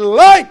there be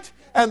light.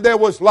 And there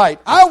was light.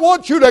 I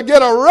want you to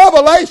get a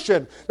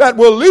revelation that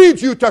will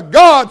lead you to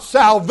God's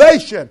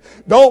salvation.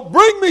 Don't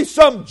bring me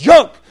some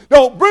junk.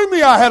 Don't bring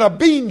me, I had a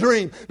bean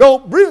dream.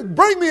 Don't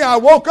bring me, I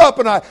woke up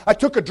and I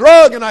took a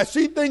drug and I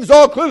see things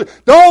all clearly.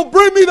 Don't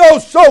bring me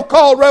those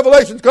so-called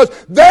revelations, because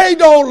they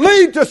don't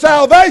lead to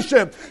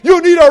salvation.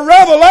 You need a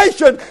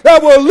revelation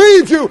that will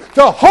lead you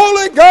to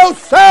Holy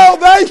Ghost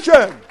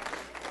salvation.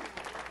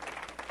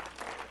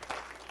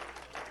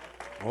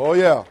 Oh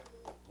yeah.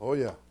 Oh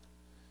yeah.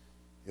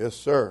 Yes,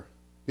 sir.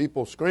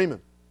 People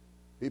screaming.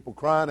 People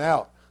crying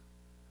out.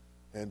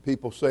 And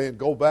people saying,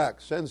 go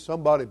back. Send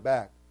somebody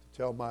back to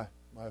tell my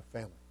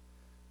family.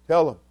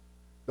 Tell them,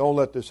 don't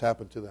let this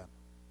happen to them.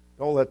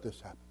 Don't let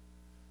this happen.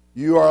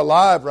 You are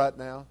alive right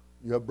now.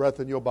 You have breath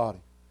in your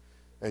body.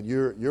 And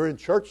you're in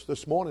church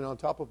this morning on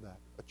top of that.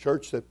 A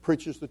church that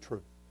preaches the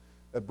truth.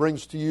 That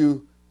brings to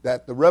you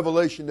that the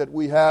revelation that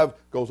we have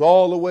goes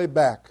all the way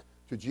back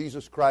to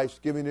Jesus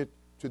Christ, giving it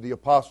to the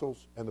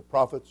apostles and the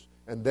prophets,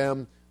 and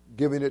them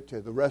giving it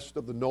to the rest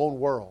of the known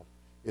world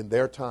in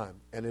their time.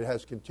 And it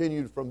has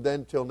continued from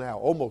then till now,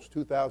 almost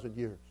 2,000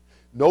 years.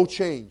 No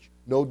change,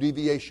 no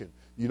deviation.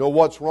 You know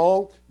what's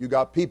wrong? You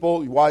got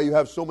people, why you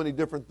have so many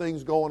different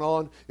things going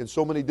on in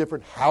so many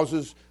different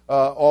houses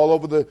all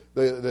over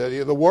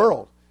the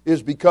world,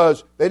 is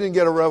because they didn't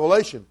get a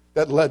revelation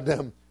that led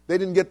them. They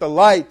didn't get the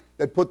light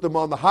that put them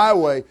on the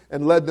highway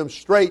and led them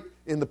straight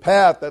in the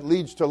path that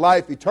leads to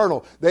life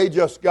eternal. They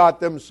just got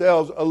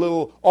themselves a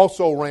little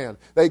also-ran.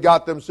 They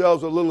got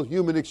themselves a little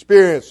human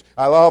experience.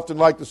 I often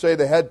like to say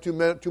they had too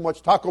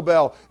much Taco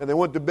Bell, and they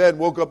went to bed and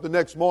woke up the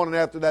next morning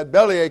after that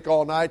bellyache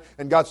all night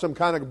and got some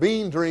kind of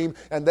bean dream,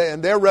 and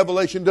their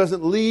revelation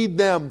doesn't lead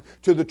them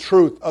to the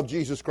truth of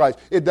Jesus Christ.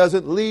 It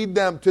doesn't lead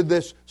them to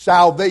this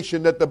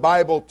salvation that the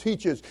Bible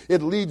teaches.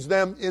 It leads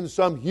them in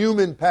some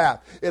human path.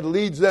 It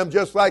leads them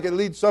just like it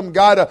leads some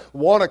guy to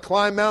want to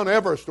climb Mount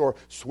Everest or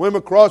swim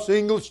across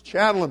the English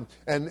Channel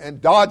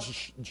and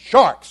dodge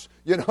sharks.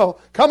 You know,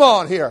 come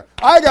on here.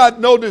 I got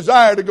no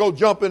desire to go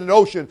jump in an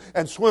ocean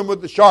and swim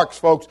with the sharks,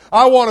 folks.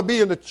 I want to be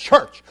in the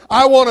church.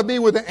 I want to be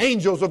with the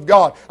angels of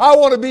God. I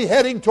want to be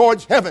heading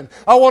towards heaven.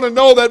 I want to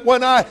know that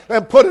when I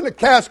am put in a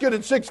casket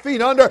and 6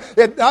 feet under,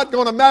 it's not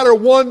going to matter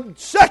 1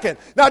 second.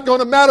 Not going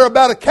to matter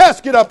about a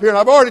casket up here. And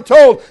I've already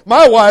told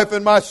my wife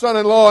and my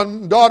son-in-law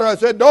and daughter, I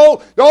said,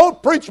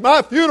 don't preach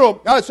my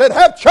funeral. I said,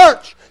 have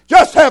church.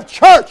 Just have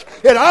church,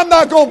 and I'm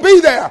not going to be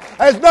there.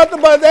 There's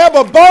nothing but there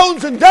but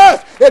bones and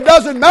death. It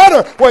doesn't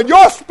matter. When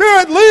your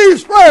spirit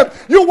leaves, friend,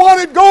 you want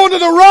it going to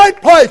the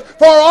right place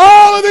for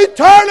all of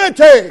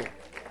eternity.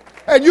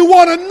 And you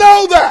want to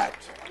know that.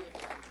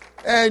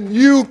 And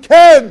you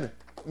can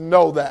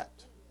know that.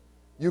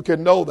 You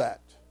can know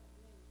that.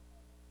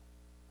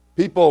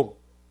 People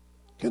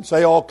can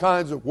say all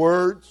kinds of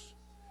words,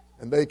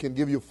 and they can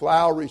give you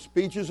flowery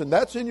speeches, and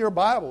that's in your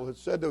Bible. It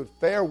said that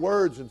fair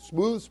words and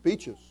smooth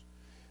speeches.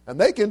 And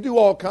they can do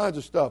all kinds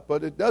of stuff,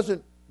 but it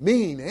doesn't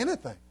mean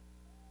anything.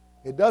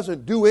 It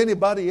doesn't do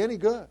anybody any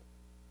good.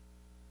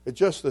 It's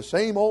just the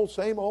same old,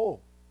 same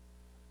old.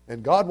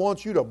 And God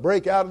wants you to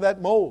break out of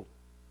that mold.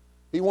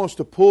 He wants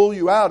to pull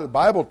you out. The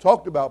Bible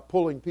talked about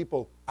pulling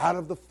people out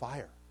of the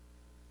fire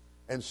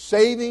and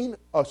saving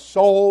a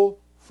soul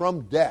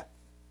from death.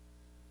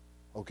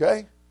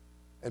 Okay?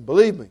 And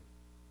believe me,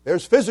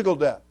 there's physical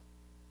death.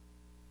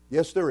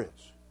 Yes, there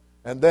is.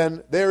 And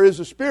then there is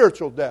a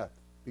spiritual death,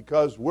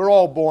 because we're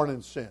all born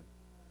in sin.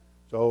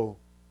 So,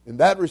 in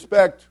that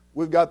respect,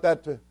 we've got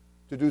that to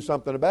do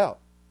something about.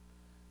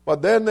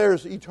 But then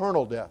there's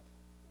eternal death.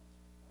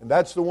 And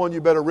that's the one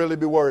you better really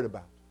be worried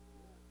about.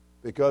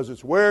 Because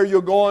it's where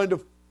you're going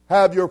to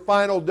have your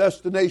final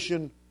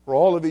destination for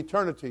all of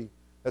eternity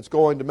that's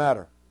going to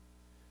matter.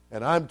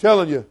 And I'm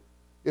telling you,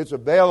 it's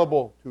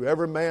available to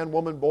every man,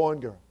 woman, boy,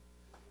 and girl.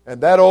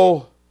 And that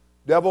old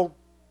devil,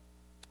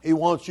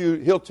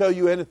 he'll tell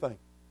you anything.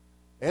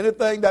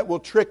 Anything that will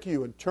trick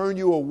you and turn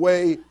you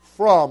away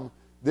from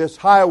this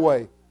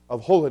highway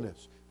of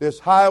holiness, this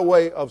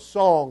highway of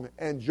song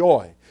and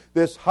joy,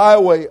 this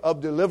highway of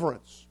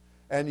deliverance.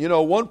 And you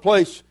know, one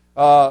place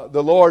the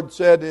Lord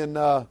said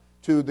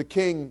to the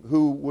king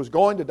who was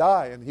going to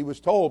die, and he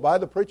was told by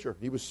the preacher,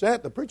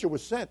 the preacher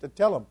was sent to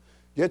tell him,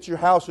 get your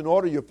house in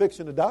order, you're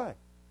fixing to die.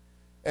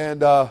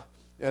 And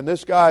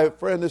this guy,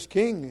 this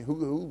king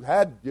who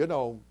had,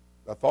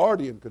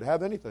 authority and could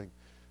have anything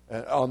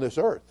on this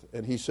earth.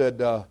 And he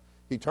said,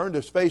 he turned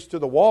his face to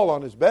the wall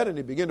on his bed and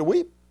he began to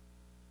weep.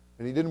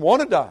 And he didn't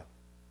want to die.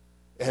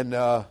 And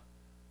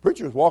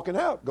preacher was walking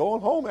out,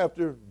 going home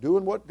after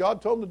doing what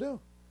God told him to do.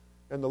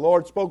 And the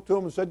Lord spoke to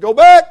him and said, go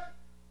back.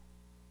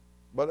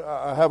 But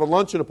I have a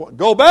luncheon appointment.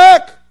 Go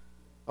back.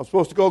 I'm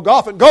supposed to go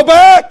golfing. Go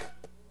back.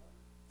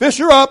 Fish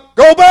are up.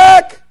 Go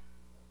back.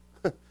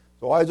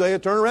 So Isaiah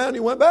turned around and he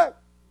went back.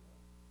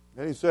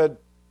 And he said,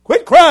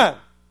 quit crying.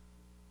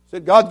 He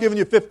said, God's given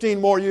you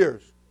 15 more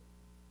years.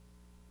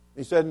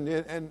 He said,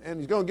 and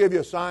He's going to give you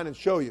a sign and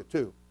show you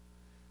too.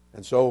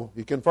 And so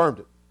He confirmed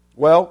it.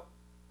 Well,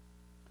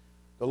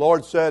 the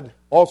Lord said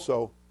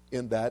also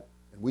in that,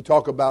 and we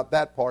talk about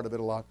that part of it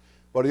a lot,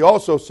 but He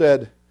also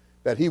said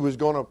that He was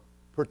going to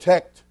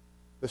protect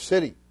the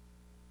city.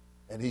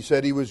 And He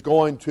said He was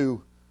going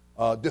to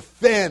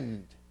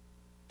defend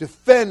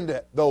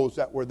those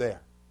that were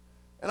there.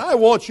 And I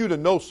want you to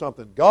know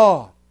something.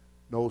 God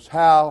knows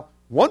how.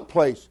 One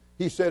place,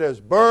 He said,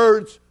 as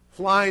birds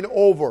flying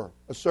over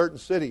a certain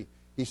city,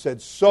 He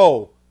said,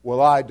 so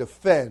will I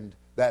defend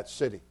that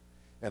city.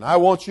 And I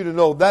want you to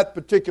know that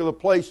particular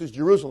place is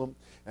Jerusalem,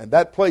 and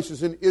that place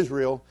is in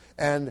Israel,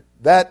 and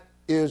that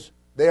is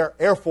their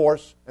Air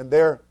Force and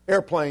their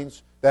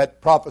airplanes,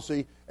 that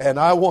prophecy. And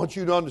I want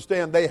you to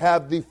understand they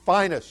have the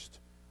finest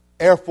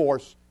Air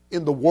Force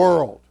in the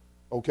world,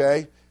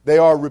 okay? They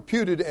are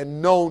reputed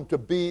and known to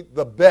be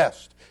the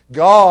best.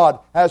 God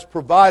has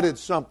provided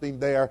something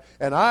there,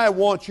 and I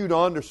want you to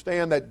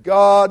understand that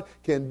God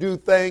can do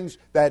things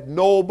that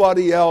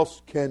nobody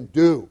else can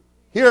do.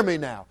 Hear me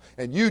now.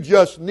 And you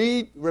just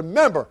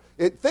remember,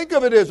 think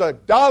of it as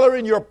 $1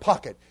 in your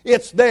pocket.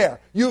 It's there.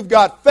 You've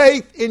got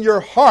faith in your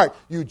heart.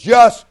 You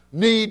just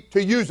need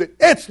to use it.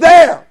 It's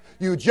there.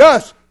 You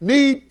just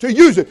need to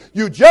use it.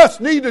 You just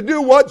need to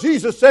do what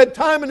Jesus said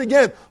time and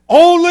again.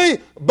 Only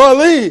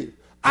believe.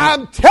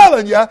 I'm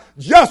telling you,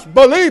 just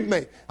believe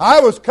me. I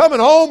was coming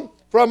home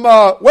from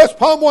West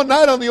Palm one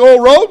night on the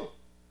old road,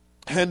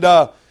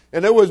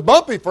 and it was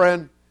bumpy,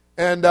 friend.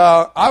 And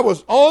I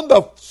was on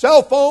the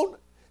cell phone,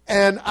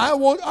 and I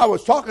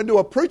was talking to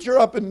a preacher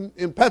up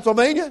in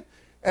Pennsylvania,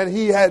 and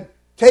he had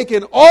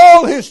taken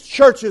all his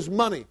church's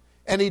money,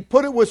 and he'd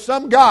put it with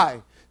some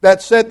guy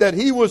that said that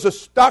he was a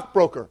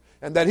stockbroker,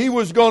 and that he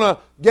was going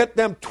to get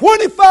them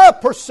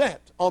 25%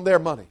 on their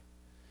money.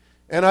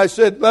 And I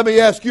said, let me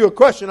ask you a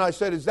question. I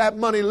said, is that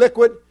money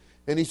liquid?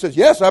 And he says,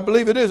 yes, I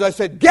believe it is. I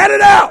said, get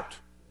it out.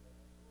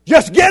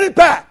 Just get it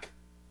back.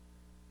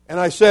 And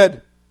I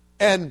said,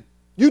 and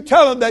you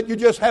tell him that you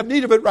just have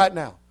need of it right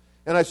now.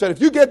 And I said, if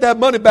you get that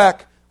money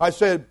back, I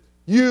said,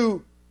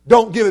 you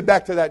don't give it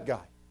back to that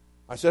guy.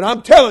 I said,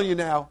 I'm telling you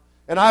now.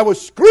 And I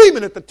was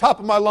screaming at the top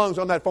of my lungs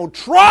on that phone,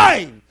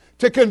 trying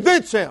to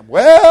convince him.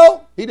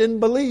 Well, he didn't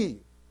believe.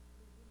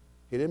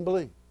 He didn't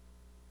believe.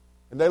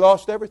 And they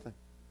lost everything.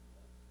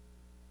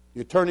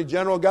 The Attorney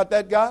General got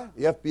that guy.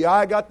 The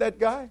FBI got that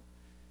guy.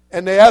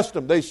 And they asked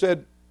him, they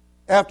said,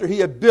 after he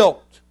had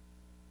built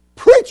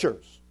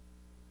preachers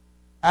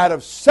out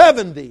of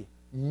 $70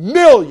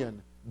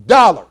 million,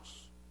 the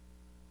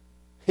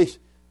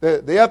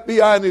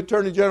FBI and the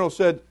Attorney General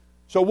said,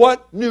 so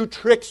what new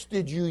tricks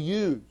did you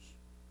use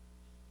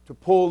to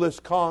pull this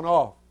con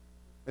off?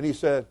 And he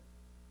said,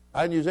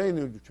 I didn't use any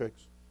new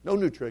tricks. No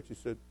new tricks. He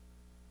said,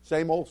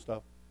 same old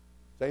stuff.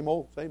 Same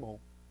old, same old.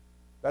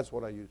 That's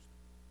what I used.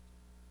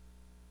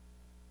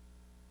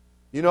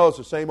 You know it's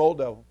the same old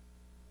devil.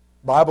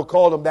 The Bible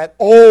called him that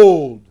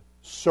old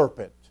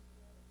serpent.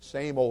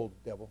 Same old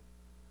devil.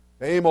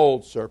 Same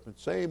old serpent.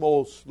 Same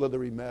old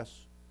slithery mess.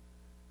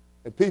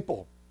 And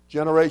people,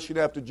 generation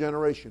after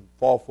generation,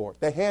 fall for it.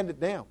 They hand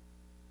it down.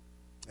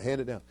 They hand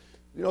it down.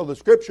 You know, the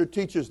Scripture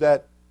teaches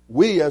that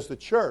we as the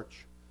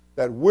church,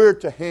 that we're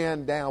to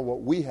hand down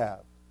what we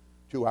have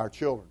to our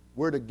children.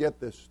 We're to get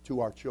this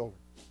to our children.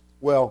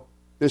 Well,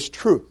 this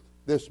truth,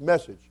 this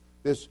message,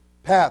 this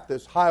path,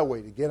 this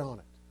highway to get on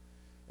it.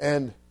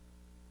 And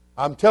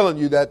I'm telling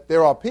you that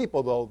there are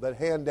people, though, that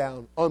hand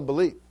down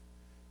unbelief.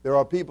 There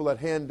are people that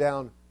hand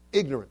down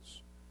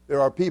ignorance. There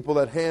are people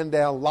that hand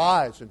down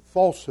lies and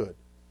falsehood,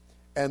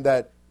 and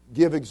that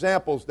give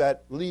examples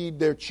that lead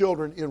their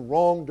children in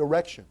wrong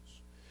directions,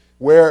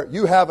 where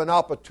you have an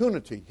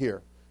opportunity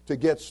here to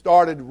get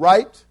started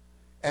right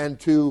and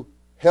to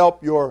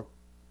help your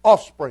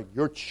offspring,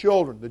 your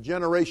children, the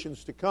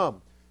generations to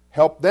come,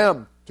 help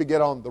them to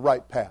get on the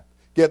right path,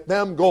 get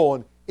them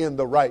going in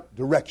the right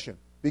direction.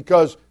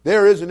 Because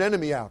there is an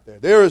enemy out there.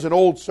 There is an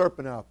old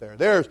serpent out there.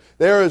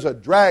 There is a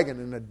dragon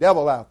and a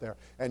devil out there.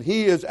 And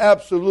he is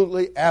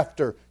absolutely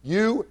after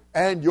you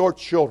and your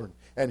children.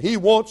 And he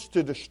wants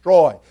to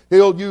destroy.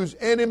 He'll use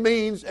any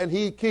means, and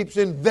he keeps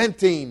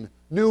inventing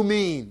new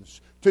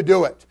means to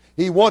do it.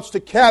 He wants to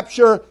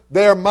capture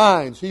their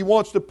minds. He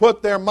wants to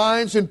put their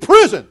minds in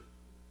prison.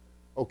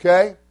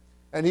 Okay?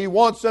 And he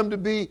wants them to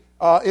be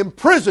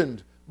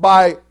imprisoned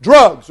by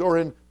drugs, or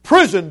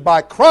imprisoned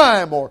by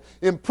crime, or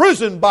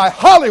imprisoned by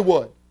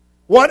Hollywood.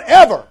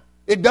 Whatever.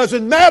 It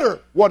doesn't matter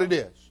what it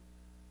is.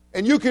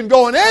 And you can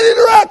go in any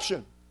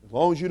direction as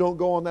long as you don't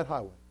go on that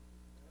highway.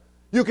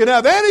 You can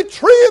have any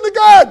tree in the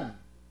garden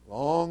as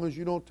long as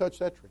you don't touch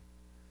that tree.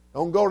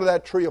 Don't go to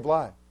that tree of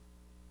life.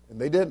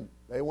 And they didn't.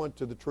 They went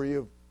to the tree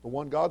of the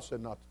one God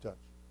said not to touch.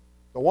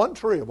 The one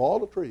tree of all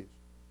the trees.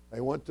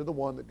 They went to the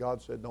one that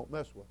God said don't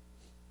mess with.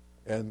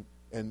 And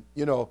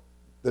you know,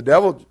 the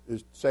devil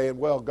is saying,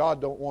 well, God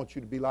don't want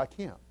you to be like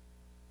him.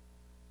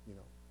 You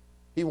know,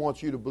 he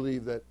wants you to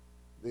believe that,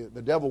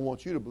 the devil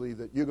wants you to believe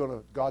that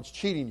God's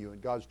cheating you,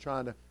 and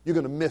you're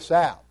going to miss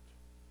out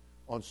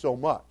on so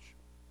much.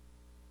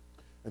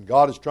 And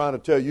God is trying to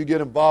tell you, get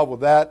involved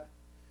with that,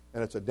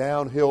 and it's a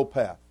downhill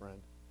path,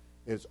 friend.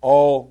 It's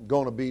all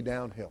going to be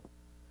downhill.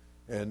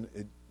 And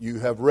you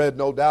have read,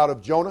 no doubt,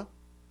 of Jonah,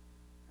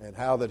 and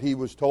how that he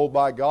was told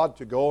by God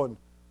to go and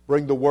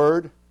bring the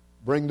word,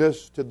 bring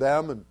this to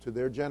them and to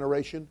their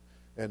generation.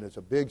 And it's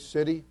a big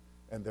city,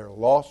 and they're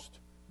lost.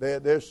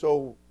 They're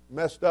so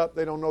messed up,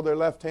 they don't know their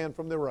left hand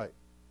from their right.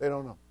 They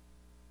don't know.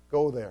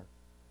 Go there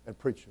and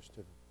preach this to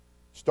them.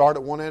 Start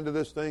at one end of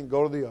this thing,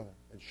 go to the other,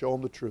 and show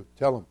them the truth.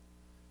 Tell them.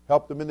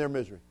 Help them in their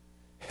misery.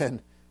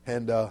 And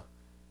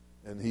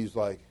he's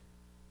like,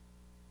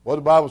 what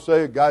did the Bible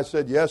say? A guy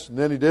said yes, and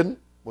then he didn't.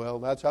 Well,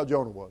 that's how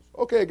Jonah was.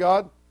 Okay,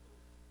 God.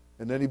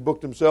 And then he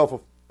booked himself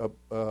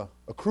a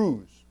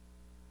cruise.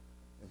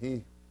 And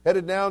he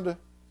headed down to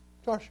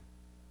Tarshish.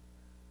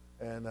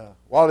 And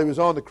while he was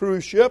on the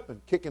cruise ship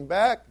and kicking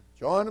back,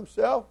 enjoying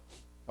himself,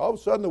 All of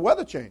a sudden, the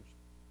weather changed.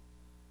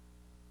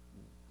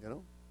 You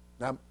know?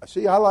 Now,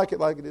 see, I like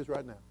it is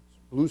right now. It's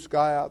blue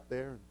sky out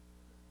there, and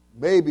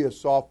maybe a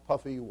soft,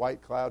 puffy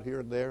white cloud here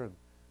and there, and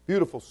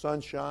beautiful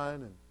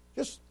sunshine, and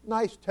just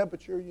nice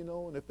temperature, you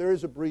know. And if there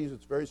is a breeze,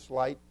 it's very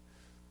slight.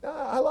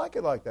 I like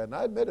it like that, and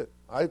I admit it.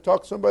 I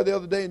talked to somebody the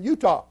other day in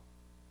Utah,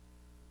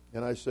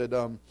 and I said,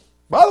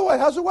 by the way,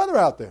 how's the weather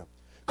out there?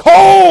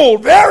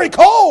 Cold, very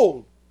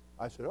cold.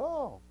 I said,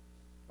 oh.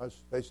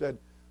 They said,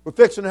 we're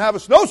fixing to have a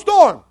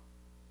snowstorm.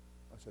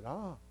 I said,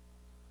 ah.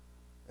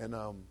 And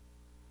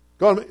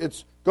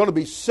it's going to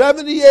be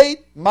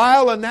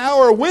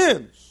 78-mile-an-hour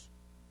winds.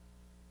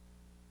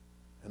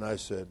 And I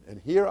said, and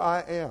here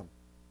I am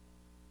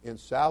in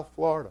South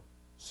Florida,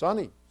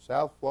 sunny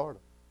South Florida.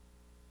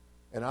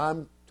 And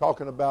I'm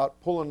talking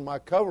about pulling my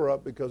cover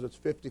up because it's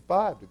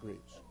 55 degrees.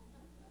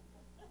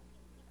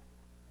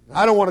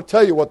 I don't want to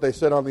tell you what they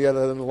said on the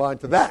other end of the line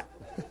to that.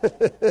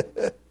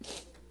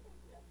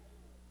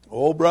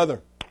 Oh,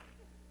 brother.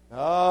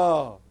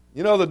 Oh,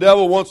 you know the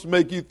devil wants to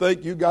make you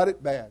think you got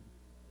it bad.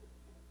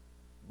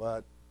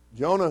 But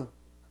Jonah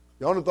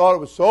thought it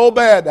was so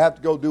bad to have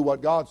to go do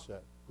what God said,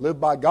 live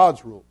by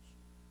God's rules.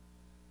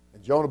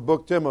 And Jonah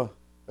booked him a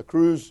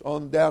cruise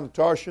on down to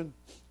Tarshish.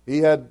 He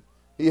had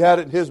it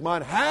in his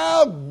mind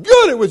how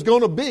good it was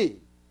going to be.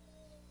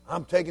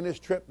 I'm taking this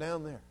trip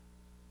down there.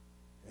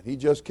 And he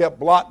just kept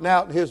blotting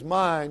out in his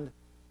mind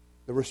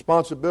the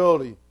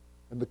responsibility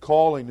and the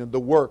calling and the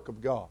work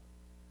of God.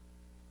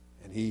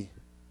 And the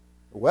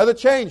weather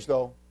changed,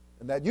 though,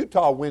 and that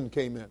Utah wind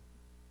came in.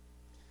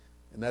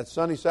 And that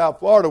sunny South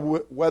Florida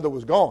weather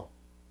was gone.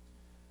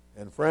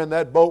 And friend,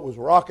 that boat was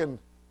rocking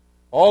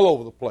all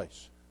over the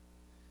place.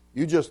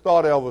 You just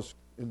thought Elvis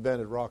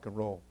invented rock and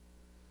roll.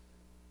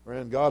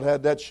 Friend, God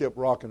had that ship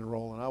rocking and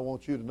rolling, I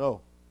want you to know.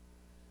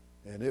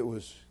 And it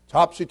was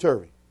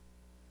topsy-turvy.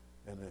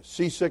 And the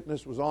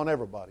seasickness was on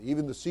everybody.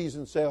 Even the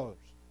seasoned sailors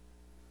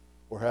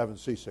were having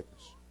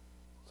seasickness.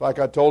 It's like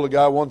I told a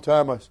guy one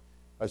time, I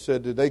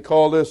said, did they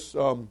call this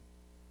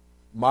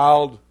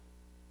mild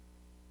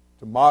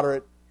to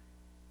moderate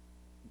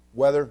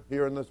weather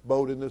here in this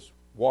boat, in this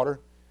water?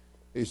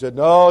 He said,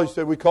 no. He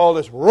said, we call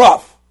this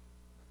rough.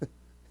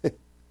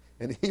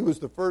 And he was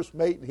the first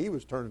mate, and he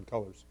was turning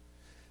colors.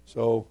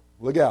 So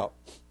look out.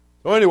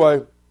 So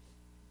anyway,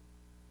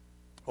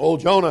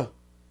 old Jonah,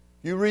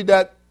 if you read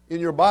that in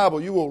your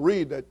Bible, you will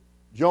read that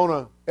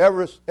Jonah,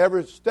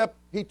 every step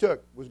he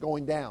took was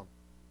going down.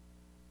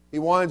 He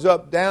winds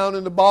up down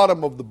in the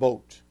bottom of the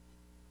boat.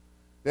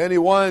 Then he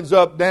winds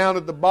up down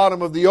at the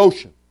bottom of the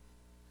ocean.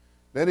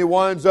 Then he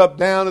winds up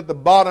down at the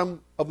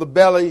bottom of the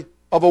belly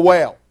of a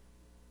whale.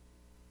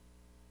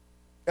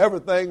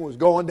 Everything was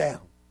going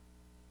down.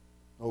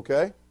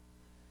 Okay?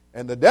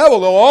 And the devil,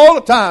 though, all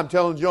the time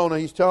telling Jonah,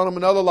 he's telling him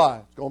another lie.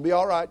 It's going to be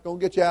all right. Going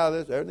to get you out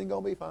of this. Everything's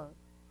going to be fine.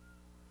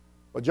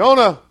 But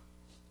Jonah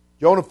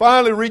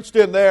finally reached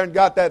in there and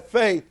got that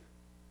faith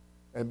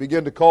and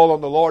began to call on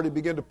the Lord. He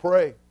began to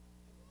pray.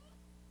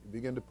 He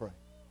began to pray.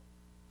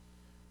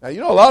 Now, you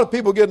know, a lot of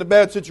people get in a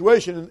bad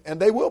situation and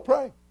they will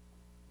pray.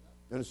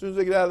 And as soon as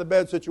they get out of the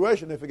bad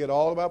situation, they forget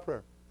all about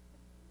prayer.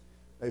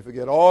 They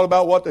forget all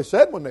about what they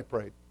said when they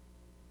prayed.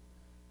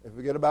 They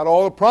forget about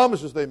all the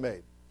promises they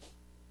made.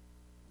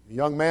 A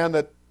young man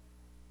that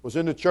was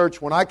in the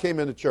church when I came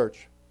into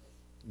church,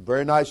 a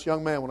very nice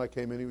young man when I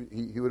came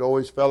in. He would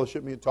always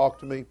fellowship me and talk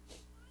to me.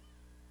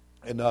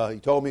 And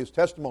he told me his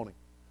testimony.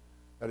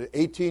 That at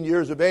 18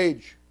 years of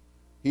age,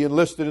 he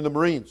enlisted in the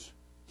Marines.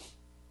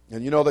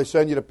 And you know they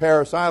send you to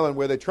Paris Island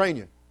where they train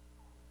you.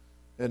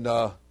 And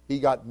he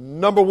got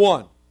number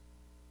 1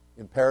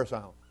 in Paris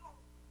Island.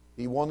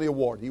 He won the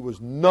award. He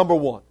was number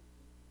 1.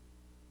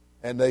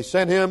 And they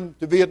sent him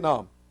to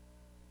Vietnam.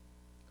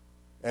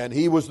 And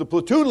he was the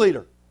platoon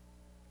leader.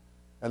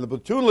 And the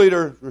platoon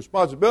leader's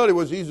responsibility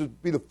was he was to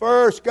be the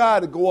first guy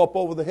to go up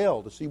over the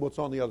hill to see what's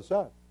on the other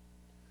side.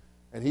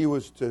 And he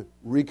was to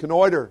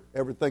reconnoiter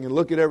everything and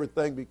look at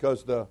everything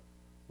because the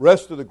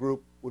rest of the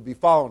group would be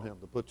following him.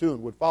 The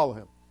platoon would follow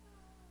him.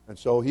 And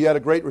so he had a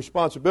great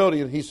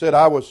responsibility. And he said,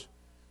 I was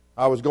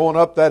going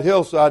up that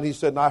hillside, and he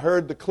said, and I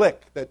heard the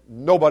click that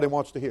nobody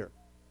wants to hear.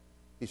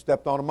 He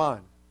stepped on a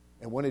mine.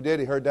 And when he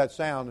did, he heard that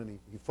sound, and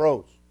he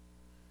froze.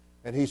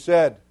 And he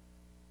said,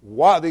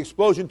 while the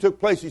explosion took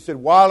place, he said,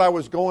 while I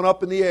was going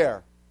up in the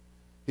air,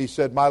 he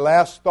said, my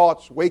last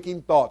thoughts,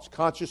 waking thoughts,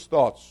 conscious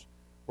thoughts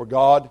were,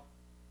 God,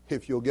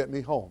 if you'll get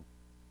me home,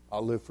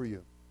 I'll live for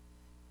you.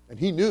 And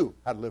he knew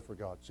how to live for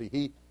God.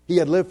 See, he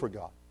had lived for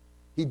God.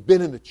 He'd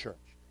been in the church.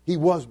 He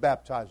was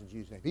baptized in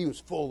Jesus' name. He was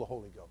full of the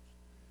Holy Ghost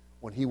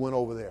when he went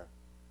over there.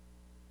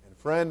 And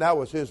friend, that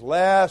was his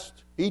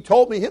last, he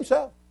told me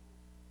himself,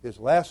 his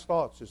last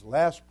thoughts, his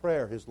last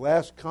prayer, his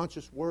last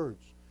conscious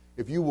words.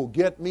 If you will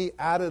get me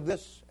out of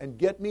this and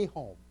get me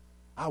home,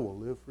 I will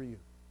live for you.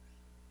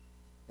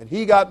 And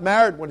he got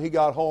married when he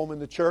got home in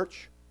the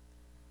church,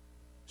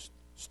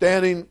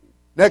 standing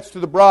next to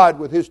the bride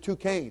with his 2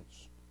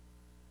 canes,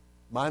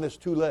 minus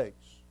 2 legs.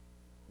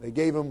 They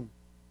gave him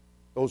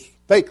those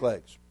fake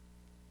legs.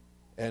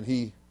 And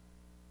he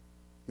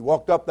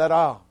walked up that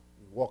aisle.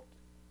 He walked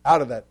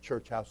out of that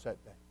church house that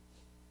day.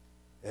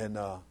 And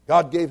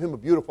God gave him a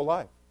beautiful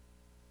life.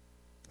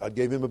 God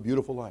gave him a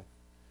beautiful life.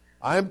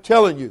 I am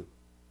telling you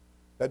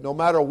that no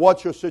matter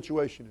what your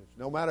situation is,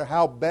 no matter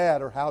how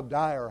bad or how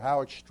dire or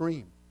how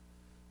extreme,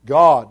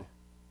 God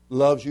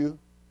loves you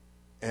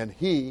and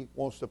He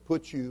wants to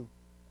put you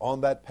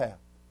on that path.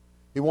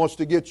 He wants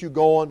to get you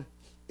going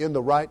in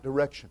the right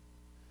direction.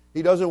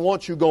 He doesn't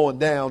want you going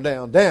down,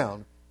 down,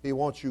 down. He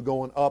wants you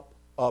going up,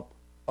 up,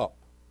 up.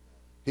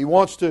 He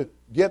wants to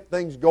get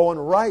things going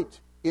right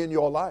in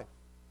your life.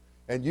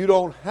 And you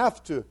don't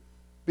have to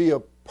be a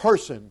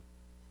person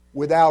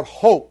without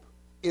hope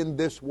in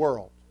this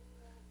world.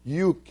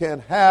 You can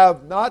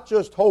have not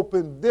just hope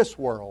in this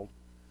world,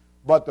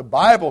 but the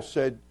Bible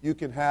said you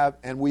can have,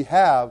 and we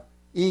have,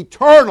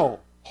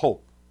 eternal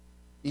hope.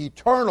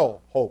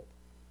 Eternal hope.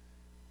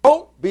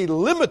 Don't be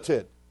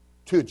limited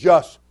to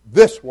just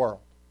this world.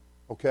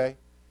 Okay?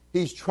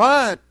 He's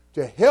trying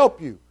to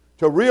help you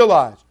to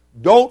realize,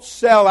 don't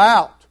sell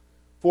out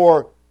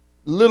for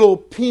little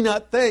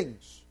peanut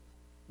things.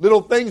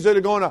 Little things that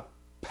are going to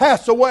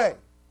pass away.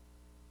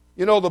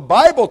 You know, the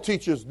Bible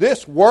teaches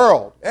this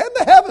world and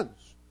the heavens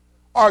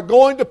are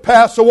going to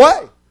pass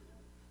away.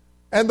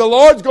 And the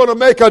Lord's going to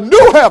make a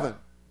new heaven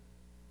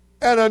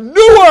and a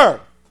new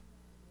earth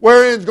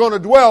wherein is going to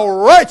dwell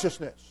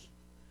righteousness.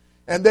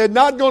 And there's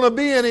not going to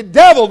be any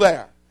devil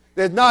there.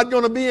 There's not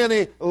going to be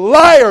any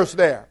liars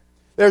there.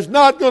 There's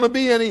not going to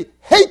be any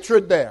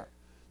hatred there.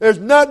 There's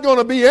not going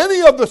to be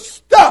any of the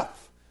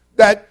stuff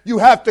that you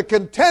have to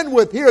contend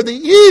with here, the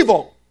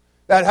evil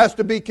that has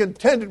to be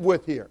contended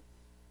with here.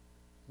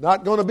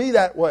 Not going to be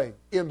that way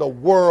in the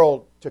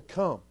world to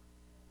come.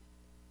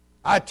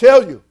 I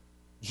tell you,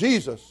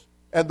 Jesus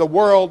and the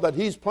world that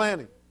He's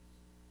planning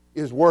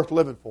is worth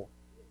living for.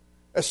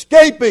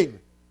 Escaping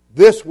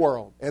this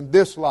world and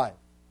this life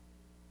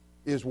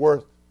is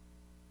worth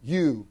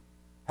you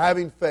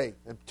having faith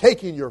and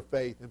taking your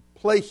faith and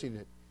placing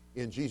it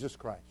in Jesus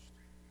Christ.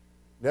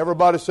 And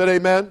everybody said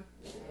amen.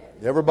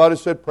 Everybody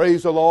said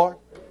praise the Lord.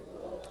 I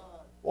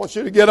want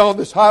you to get on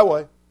this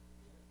highway.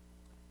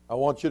 I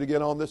want you to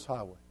get on this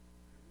highway.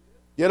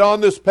 Get on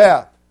this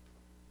path.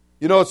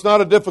 You know, it's not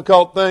a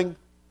difficult thing.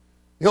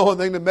 The only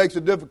thing that makes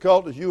it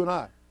difficult is you and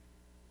I.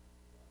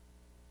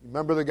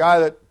 Remember the guy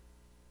that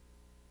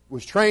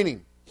was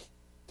training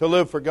to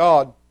live for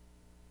God.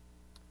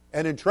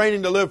 And in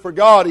training to live for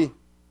God,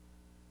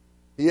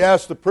 he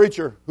asked the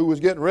preacher who was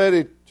getting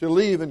ready to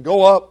leave and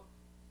go up.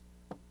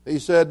 He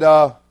said,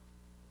 I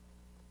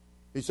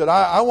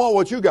want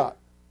what you got.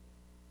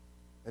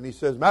 And he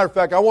says, matter of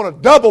fact, I want a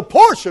double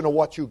portion of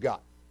what you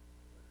got.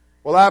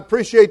 Well, I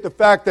appreciate the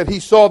fact that he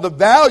saw the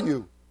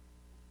value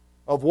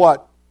of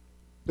what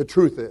the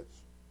truth is.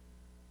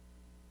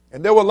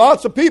 And there were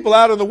lots of people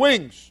out in the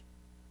wings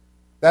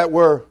that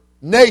were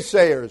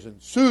naysayers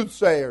and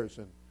soothsayers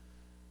and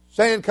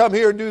saying, come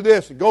here and do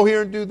this and go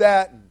here and do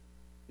that, and,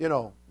 you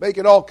know,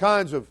 making all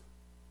kinds of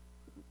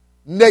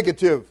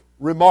negative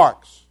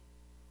remarks.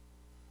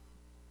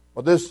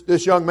 Well,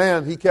 this young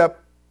man, he kept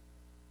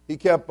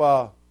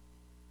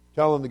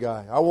telling the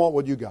guy, I want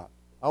what you got.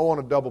 I want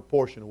a double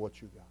portion of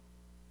what you got.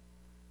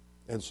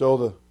 And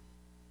so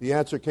the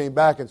answer came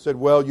back and said,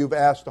 well, you've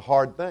asked a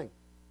hard thing.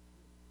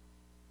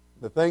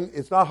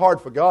 It's not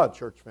hard for God,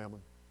 church family.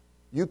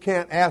 You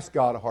can't ask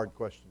God a hard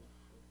question.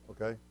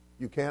 Okay?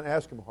 You can't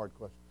ask Him a hard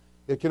question.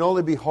 It can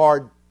only be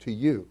hard to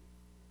you.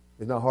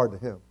 It's not hard to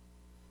Him.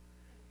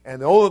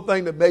 And the only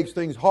thing that makes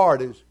things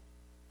hard is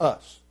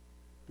us.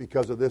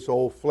 Because of this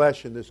old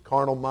flesh and this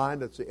carnal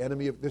mind that's the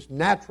enemy of this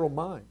natural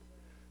mind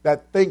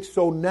that thinks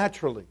so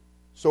naturally,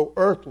 so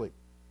earthly,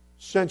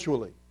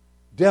 sensually,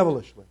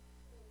 devilishly.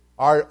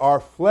 Our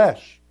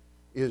flesh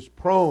is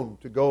prone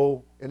to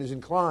go and is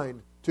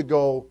inclined to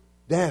go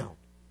down.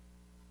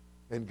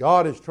 And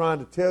God is trying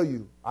to tell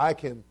you, I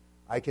can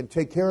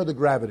take care of the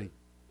gravity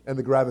and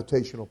the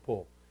gravitational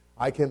pull.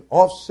 I can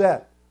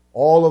offset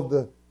all of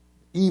the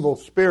evil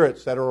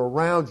spirits that are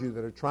around you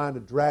that are trying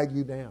to drag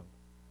you down.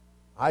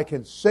 I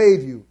can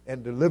save you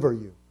and deliver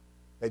you.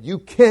 That you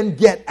can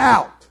get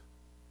out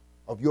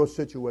of your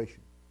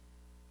situation.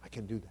 I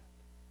can do that.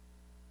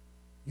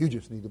 You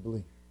just need to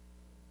believe.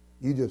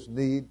 You just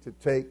need to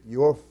take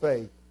your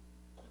faith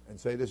and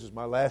say, this is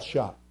my last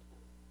shot.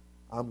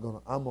 I'm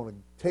going to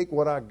take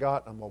what I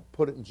got, I'm going to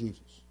put it in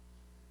Jesus.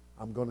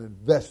 I'm going to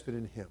invest it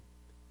in Him.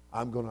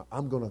 I'm going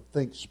to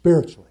think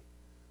spiritually.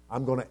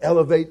 I'm going to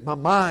elevate my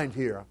mind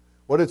here.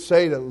 What did it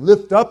say? To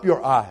lift up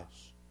your eyes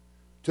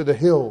to the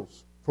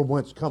hills from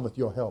whence cometh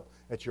your help.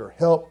 That your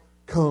help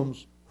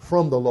comes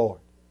from the Lord.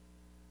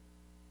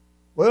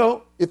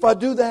 Well, if I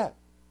do that,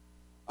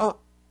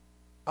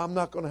 I'm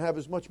not going to have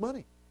as much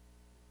money.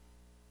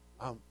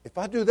 If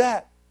I do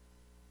that,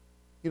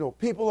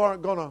 people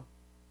aren't going to,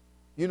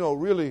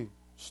 really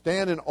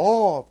stand in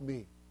awe of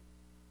me.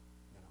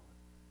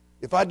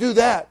 If I do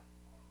that,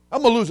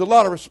 I'm going to lose a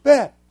lot of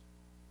respect.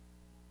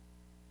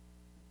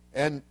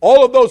 And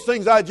all of those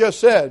things I just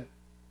said,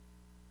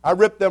 I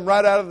ripped them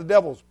right out of the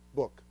devil's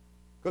book.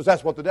 Because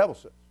that's what the devil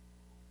says.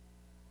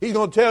 He's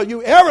going to tell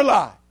you every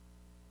lie.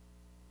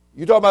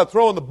 You talk about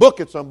throwing the book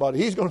at somebody.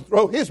 He's going to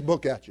throw his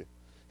book at you.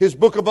 His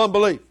book of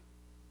unbelief.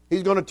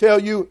 He's going to tell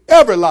you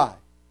every lie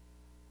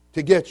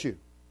to get you.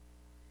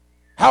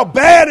 How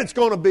bad it's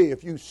going to be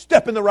if you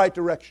step in the right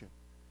direction.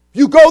 If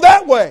you go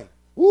that way,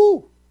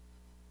 woo.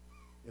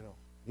 You know,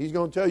 he's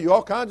going to tell you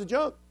all kinds of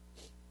junk.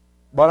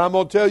 But I'm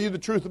going to tell you the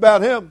truth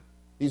about him.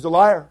 He's a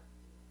liar.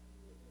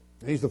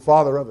 He's the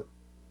father of it.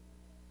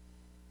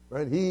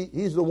 Right?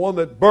 He's the one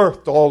that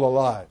birthed all the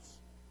lies.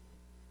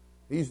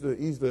 He's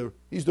the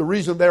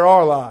reason there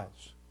are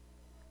lies.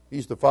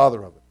 He's the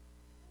father of it.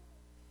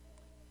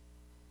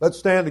 Let's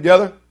stand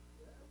together.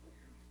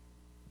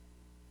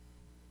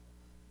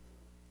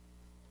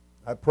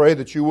 I pray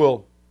that you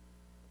will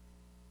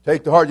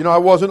take to heart. You know, I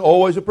wasn't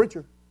always a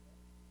preacher.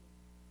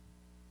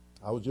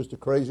 I was just a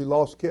crazy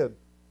lost kid.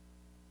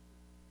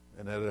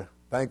 And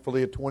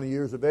thankfully at 20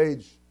 years of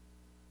age,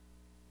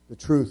 the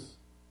truth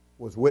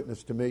was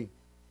witnessed to me.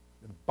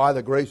 And by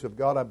the grace of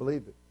God, I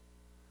believed it.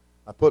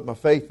 I put my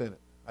faith in it.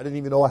 I didn't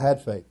even know I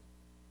had faith.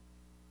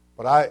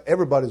 But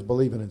everybody's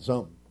believing in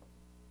something.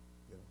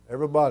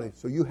 Everybody.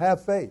 So you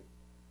have faith.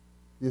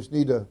 You just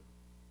need to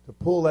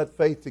pull that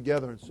faith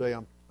together and say,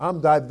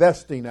 I'm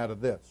divesting out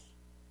of this.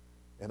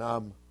 And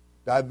I'm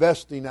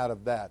divesting out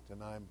of that.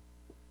 And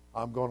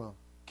I'm going to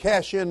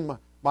cash in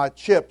my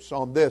chips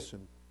on this.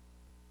 And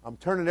I'm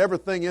turning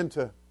everything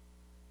into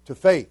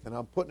faith. And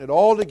I'm putting it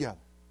all together.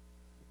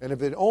 And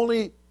if it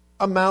only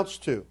amounts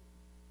to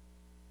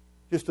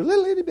just a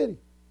little itty bitty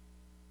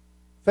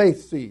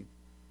faith seed.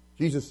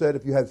 Jesus said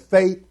if you have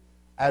faith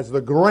as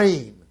the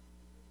grain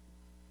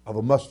of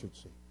a mustard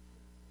seed.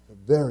 A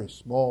very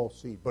small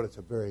seed, but it's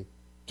a very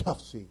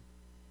tough seed.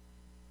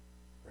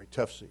 Very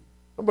tough seed.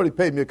 Somebody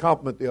paid me a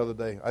compliment the other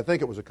day. I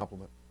think it was a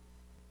compliment.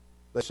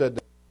 They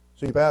said,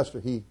 Senior Pastor,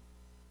 he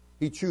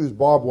chews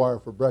barbed wire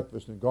for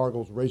breakfast and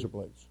gargles razor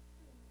blades.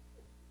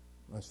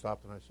 And I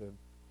stopped and I said,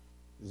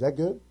 is that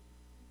good?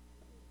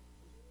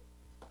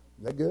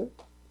 Is that good?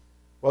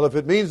 Well, if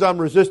it means I'm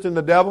resisting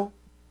the devil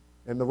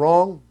and the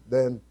wrong,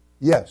 then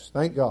yes,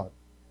 thank God.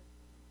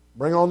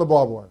 Bring on the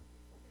barbed wire.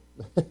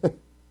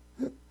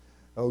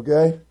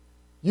 Okay?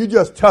 You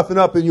just toughen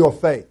up in your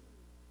faith.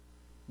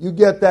 You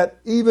get that,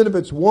 even if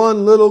it's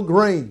one little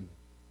grain.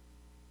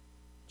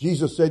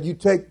 Jesus said, you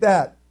take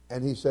that,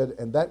 and he said,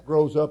 and that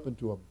grows up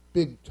into a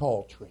big,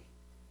 tall tree.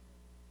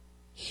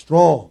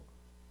 Strong.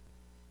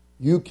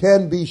 You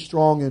can be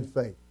strong in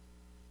faith.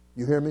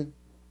 You hear me?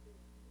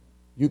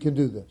 You can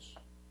do this.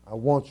 I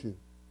want you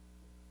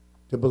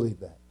to believe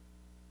that.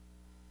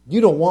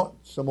 You don't want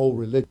some old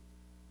religion.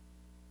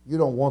 You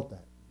don't want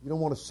that. You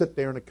don't want to sit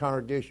there in a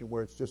congregation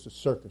where it's just a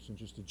circus and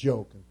just a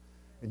joke.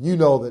 And you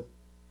know that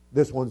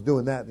this one's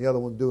doing that and the other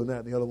one's doing that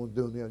and the other one's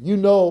doing the other. You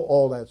know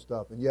all that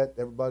stuff. And yet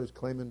everybody's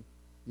claiming,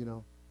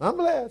 I'm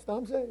blessed,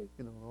 I'm saved,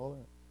 all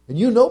that. And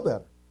you know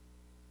better.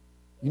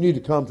 You need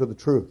to come to the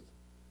truth.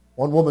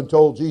 One woman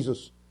told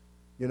Jesus,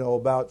 she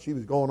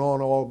was going on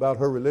all about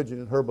her religion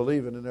and her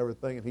believing and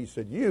everything. And he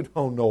said, you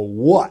don't know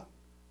what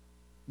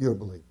you're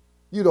believing.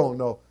 You don't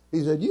know.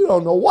 He said, you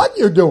don't know what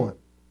you're doing.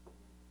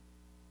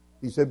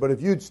 He said, but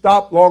if you'd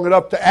stop long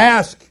enough to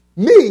ask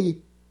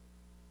me,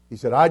 he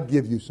said, I'd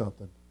give you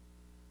something.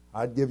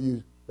 I'd give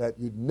you that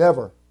you'd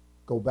never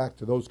go back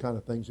to those kind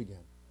of things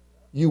again.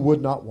 You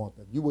would not want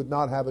them. You would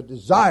not have a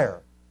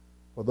desire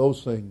for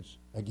those things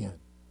again.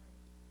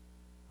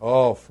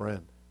 Oh,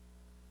 friend.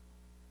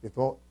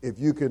 If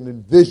you can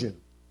envision,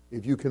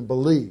 if you can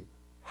believe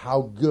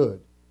how good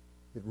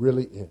it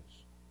really is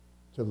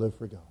to live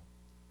for God.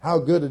 How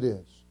good it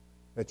is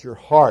that your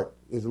heart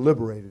is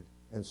liberated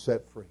and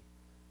set free.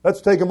 Let's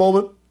take a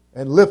moment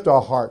and lift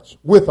our hearts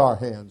with our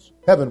hands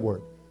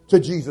heavenward to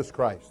Jesus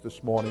Christ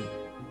this morning.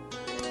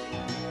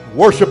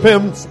 Worship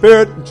Him in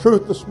spirit and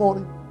truth this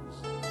morning.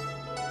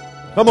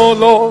 Come on,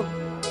 Lord.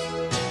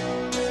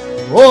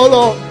 Oh,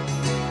 Lord.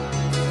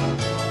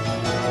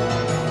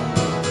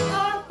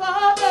 Our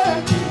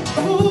Father,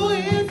 who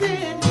is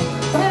in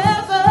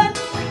heaven,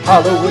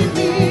 Hallowed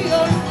be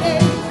your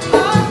name.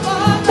 Our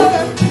Father,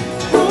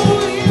 who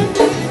is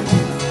in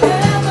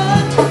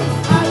heaven,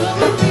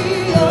 hallowed be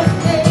your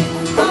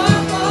name.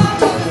 Our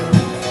Father,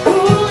 who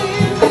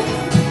is in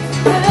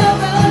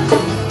heaven,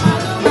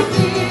 hallowed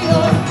be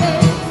your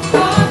name.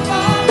 Our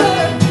Father,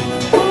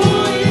 who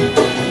is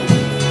in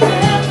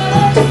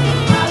heaven,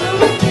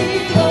 hallowed be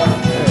your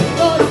name.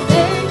 Your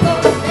name,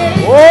 your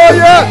name. Oh,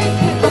 yes.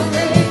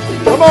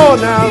 Come on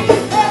now.